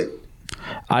 It could.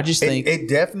 I just think it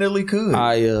definitely could.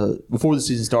 Before the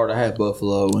season started, I had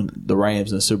Buffalo and the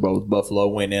Rams in the Super Bowl with Buffalo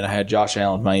winning. I had Josh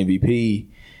Allen my MVP,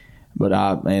 but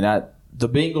the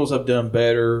Bengals have done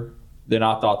better than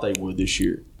I thought they would this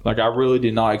year. Like I really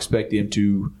did not expect them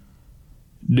to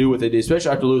do what they did, especially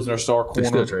after losing their star corner.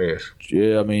 They're still trash.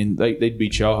 Yeah, I mean they'd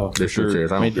beat y'all for sure.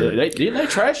 Didn't they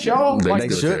trash y'all? They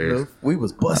shouldn't have. We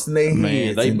was busting their heads.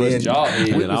 Man, they busted y'all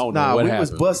heads. We was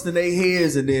busting their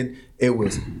heads, and then it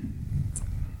was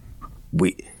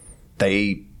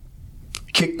they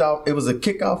kicked off. It was a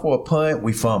kickoff or a punt.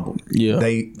 We fumbled. Yeah,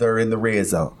 they're in the red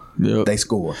zone. Yep. They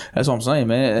score. That's what I'm saying,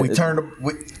 man. It's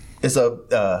a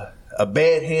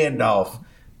bad handoff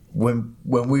when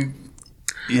we.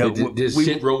 This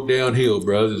shit rolled downhill,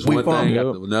 bro. There's one thing after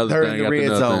another thing after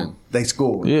another thing. They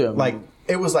scored. Yeah, like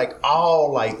it was like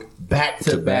all like back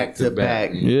to back.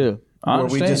 Yeah, where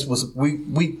we just was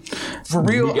we for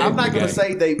real. I'm not gonna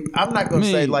say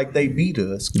like they beat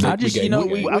us. I just we talk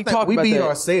we about beat that.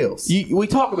 ourselves. We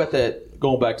talk about that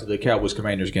going back to the Cowboys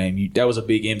Commanders game. That was a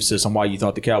big emphasis on why you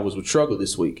thought the Cowboys would struggle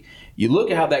this week. You look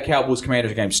at how that Cowboys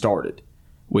Commanders game started.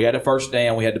 We had a first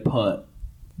down. We had to punt.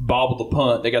 Bobbled the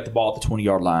punt. They got the ball at the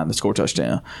 20-yard line. They score a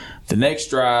touchdown. The next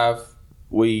drive,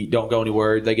 we don't go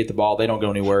anywhere. They get the ball. They don't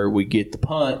go anywhere. We get the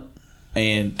punt,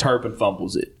 and Turpin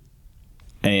fumbles it.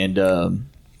 And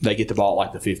they get the ball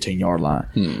at like the 15-yard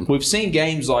line. We've seen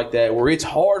games like that where it's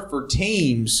hard for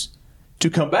teams to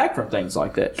come back from things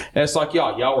like that. And it's like,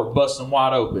 y'all were busting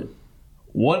wide open.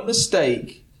 One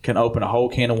mistake can open a whole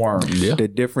can of worms. Yeah. The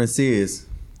difference is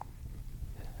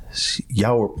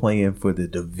y'all were playing for the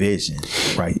division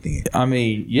right then. I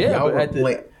mean, yeah.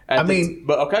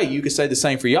 But okay, you could say the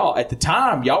same for y'all. At the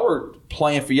time, y'all were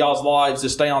playing for y'all's lives to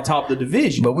stay on top of the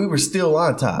division. But we were still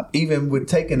on top. Even with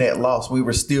taking that loss, we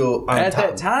were still on top. At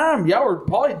that time, y'all were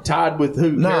probably tied with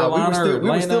who? Carolina we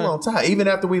were still on top. Even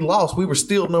after we lost, we were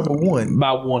still number one.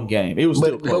 By one game. It was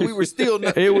still close. But we were still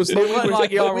it wasn't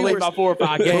like y'all were leading by 4 or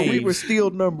 5 games. But we were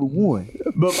still number one.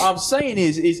 But I'm saying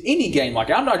is any game,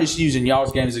 like I'm not just using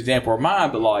y'all's game as an example or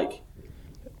mine, but like,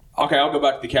 okay, I'll go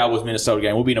back to the Cowboys-Minnesota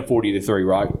game. We'll be in a 40-3,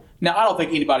 right? Now, I don't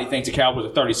think anybody thinks the Cowboys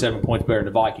are 37 points better than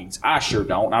the Vikings. I sure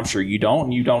don't. I'm sure you don't,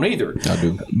 and you don't either. I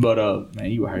do. But,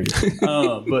 man, you are hating.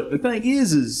 But the thing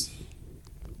is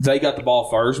they got the ball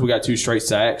first. We got 2 straight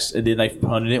sacks, and then they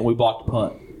punted it, and we blocked the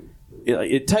punt.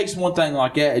 It takes one thing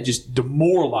like that. It's just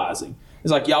demoralizing.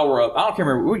 It's like y'all were up. I don't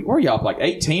remember. Were y'all up like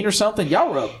 18 or something?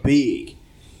 Y'all were up big.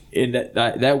 In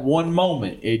that one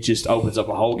moment, it just opens up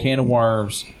a whole can of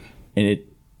worms, and it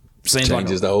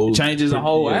changes the whole atmosphere. Changes the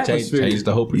whole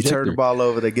trajectory. You turn the ball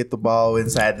over, they get the ball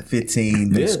inside the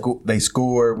 15. They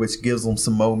score, which gives them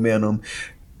some momentum.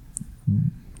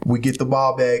 We get the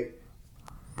ball back.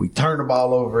 We turn the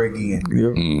ball over again.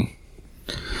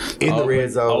 In the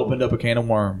red zone. Opened up a can of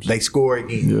worms. They score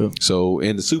again. Yeah. So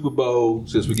in the Super Bowl,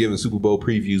 since we're giving Super Bowl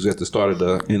previews at the start of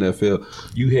the NFL,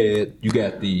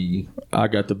 I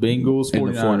got the Bengals,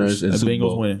 49ers, and the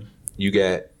Bengals winning. You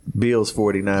got Bills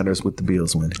 49ers with the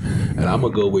Bills winning. And I'm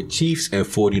going to go with Chiefs and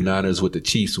 49ers with the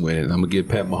Chiefs winning. I'm going to give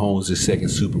Pat Mahomes his second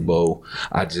Super Bowl.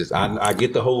 I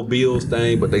get the whole Bills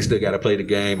thing, but they still got to play the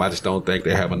game. I just don't think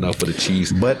they have enough for the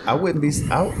Chiefs. But I wouldn't be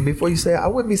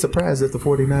surprised if the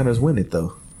 49ers win it,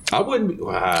 though. I wouldn't be.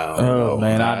 Wow. Oh,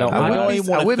 man.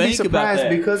 I wouldn't be surprised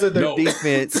because of their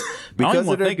defense. Because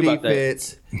of their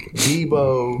defense,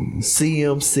 Debo,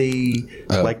 CMC.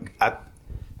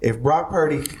 If Brock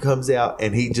Purdy comes out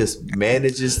and he just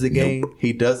manages the game,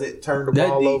 he doesn't turn the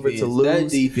ball over to lose. That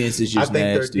defense is just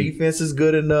nasty. I think their defense is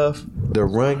good enough. Their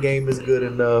run game is good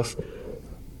enough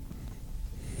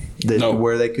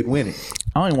where they could win it.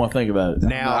 I don't even want to think about it.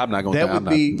 Now, I'm not going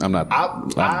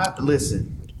to.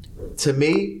 Listen, to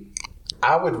me,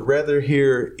 I would rather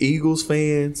hear Eagles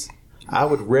fans. I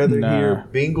would rather hear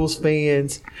Bengals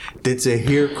fans than to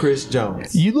hear Chris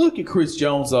Jones. You look at Chris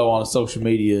Jones, though, on social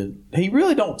media, he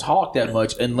really don't talk that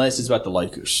much unless it's about the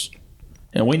Lakers.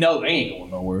 And we know they ain't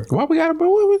going nowhere. Why we got to,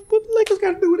 what the Lakers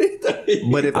got to do with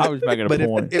anything? But if I was making a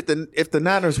point. If the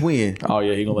Niners win,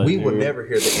 we will never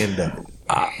hear the end of it.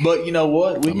 But you know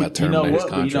what? You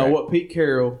know what? Pete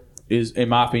Carroll is, in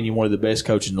my opinion, one of the best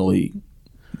coaches in the league.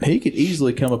 He could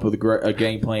easily come up with a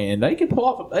game plan. They can pull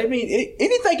off. I mean,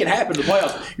 anything can happen in the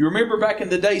playoffs. You remember back in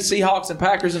the day, Seahawks and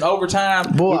Packers in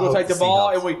overtime. We're going to take the ball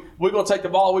and we're going to take the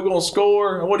ball. We're going to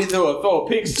score. And what do you do? Throw a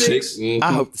pick six. Mm-hmm.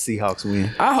 I hope the Seahawks win.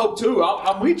 I hope too.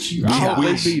 I'm with you. I hope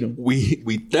they beat them. We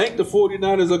think the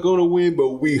 49ers are going to win, but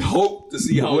we hope the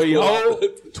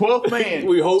Seahawks. 12th man.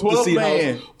 We hope the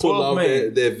Seahawks pull off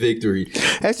that victory.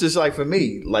 That's just like for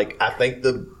me. Like I think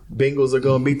the Bengals are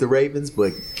going to beat the Ravens,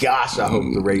 but gosh, I hope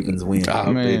the Ravens win. I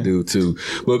hope they do too.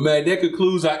 But man, that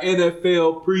concludes our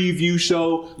NFL preview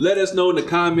show. Let us know in the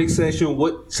comment section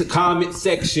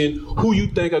who you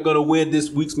think are going to win this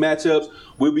week's matchups.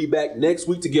 We'll be back next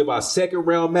week to give our second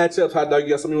round matchups. Hot Dog, you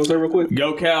got something you want to say real quick?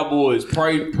 Go Cowboys.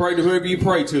 Pray to whoever you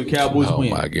pray to. Cowboys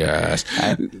win. Oh my gosh.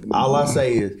 All I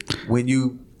say is when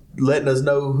you letting us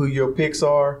know who your picks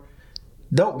are,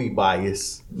 don't be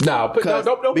biased. Don't pick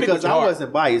because I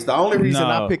wasn't biased. The only reason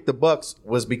I picked the Bucks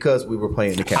was because we were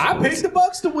playing the Cowboys. I picked the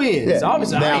Bucks to win. Yeah. So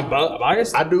obviously, I ain't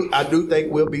biased. I do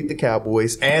think we'll beat the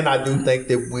Cowboys, and I do think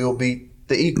that we'll beat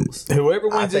the Eagles. Whoever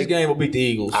wins this game will beat the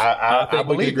Eagles. I think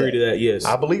we can agree to that. Yes,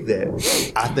 I believe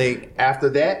that. I think after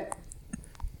that,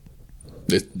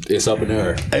 it's up in the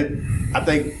air. I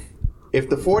think if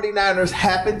the 49ers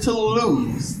happen to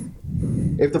lose.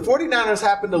 If the 49ers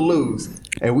happen to lose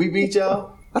and we beat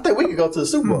y'all, I think we could go to the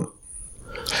Super Bowl.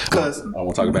 Because I don't want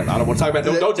to talk about it. I don't want to talk about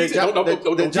it.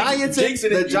 The Giants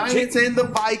and the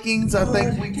Vikings, I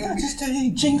think we can. Just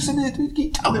jinxing it.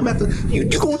 Keep talking about you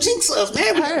going to jinx us,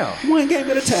 man. How? One game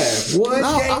at a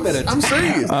time. I'm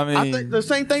serious. I think the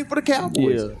same thing for the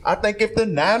Cowboys. Yeah. I think if the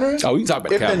Niners. Oh, you talk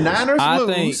about if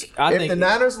the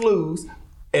Niners lose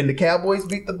and the Cowboys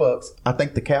beat the Bucks, I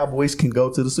think the Cowboys can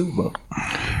go to the Super Bowl.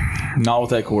 Not with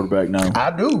that quarterback, no.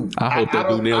 I do. I hope they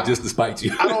do now just to spite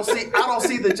you. I don't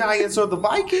see the Giants or the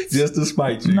Vikings. Just to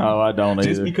spite you. No, I don't either.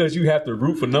 Just because you have to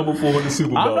root for number 4 in the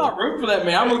Super Bowl. I'm not rooting for that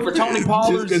man. I'm rooting for Tony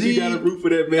Pollard. Just because you got to root for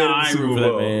that man in the Super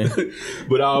Bowl. Man.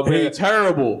 But man, he's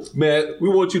terrible. Man, we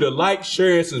want you to like,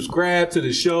 share, and subscribe to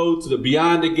the show, to the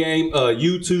Beyond the Game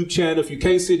YouTube channel. If you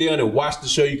can't sit down and watch the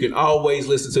show, you can always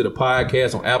listen to the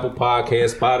podcast on Apple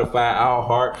Podcasts, Spotify,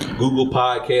 iHeart, Google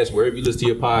Podcasts, wherever you listen to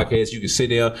your podcast. You can sit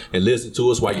down and listen to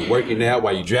us while you're working out,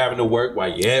 while you're driving to work, while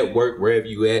you're at work, wherever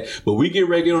you at. But we get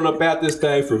ready to get on about this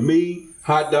thing. For me,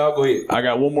 Hot Dog, go ahead. I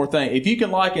got one more thing. If you can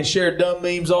like and share dumb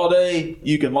memes all day,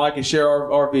 you can like and share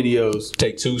our videos.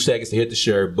 Take 2 seconds to hit the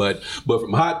share button. But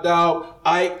from Hot Dog,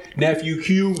 Ike, Nephew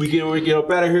Q, we get ready to get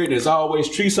up out of here. And as always,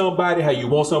 treat somebody how you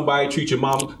want somebody to treat your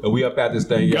mama. And we up out this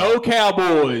thing. Go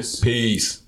Cowboys. Peace.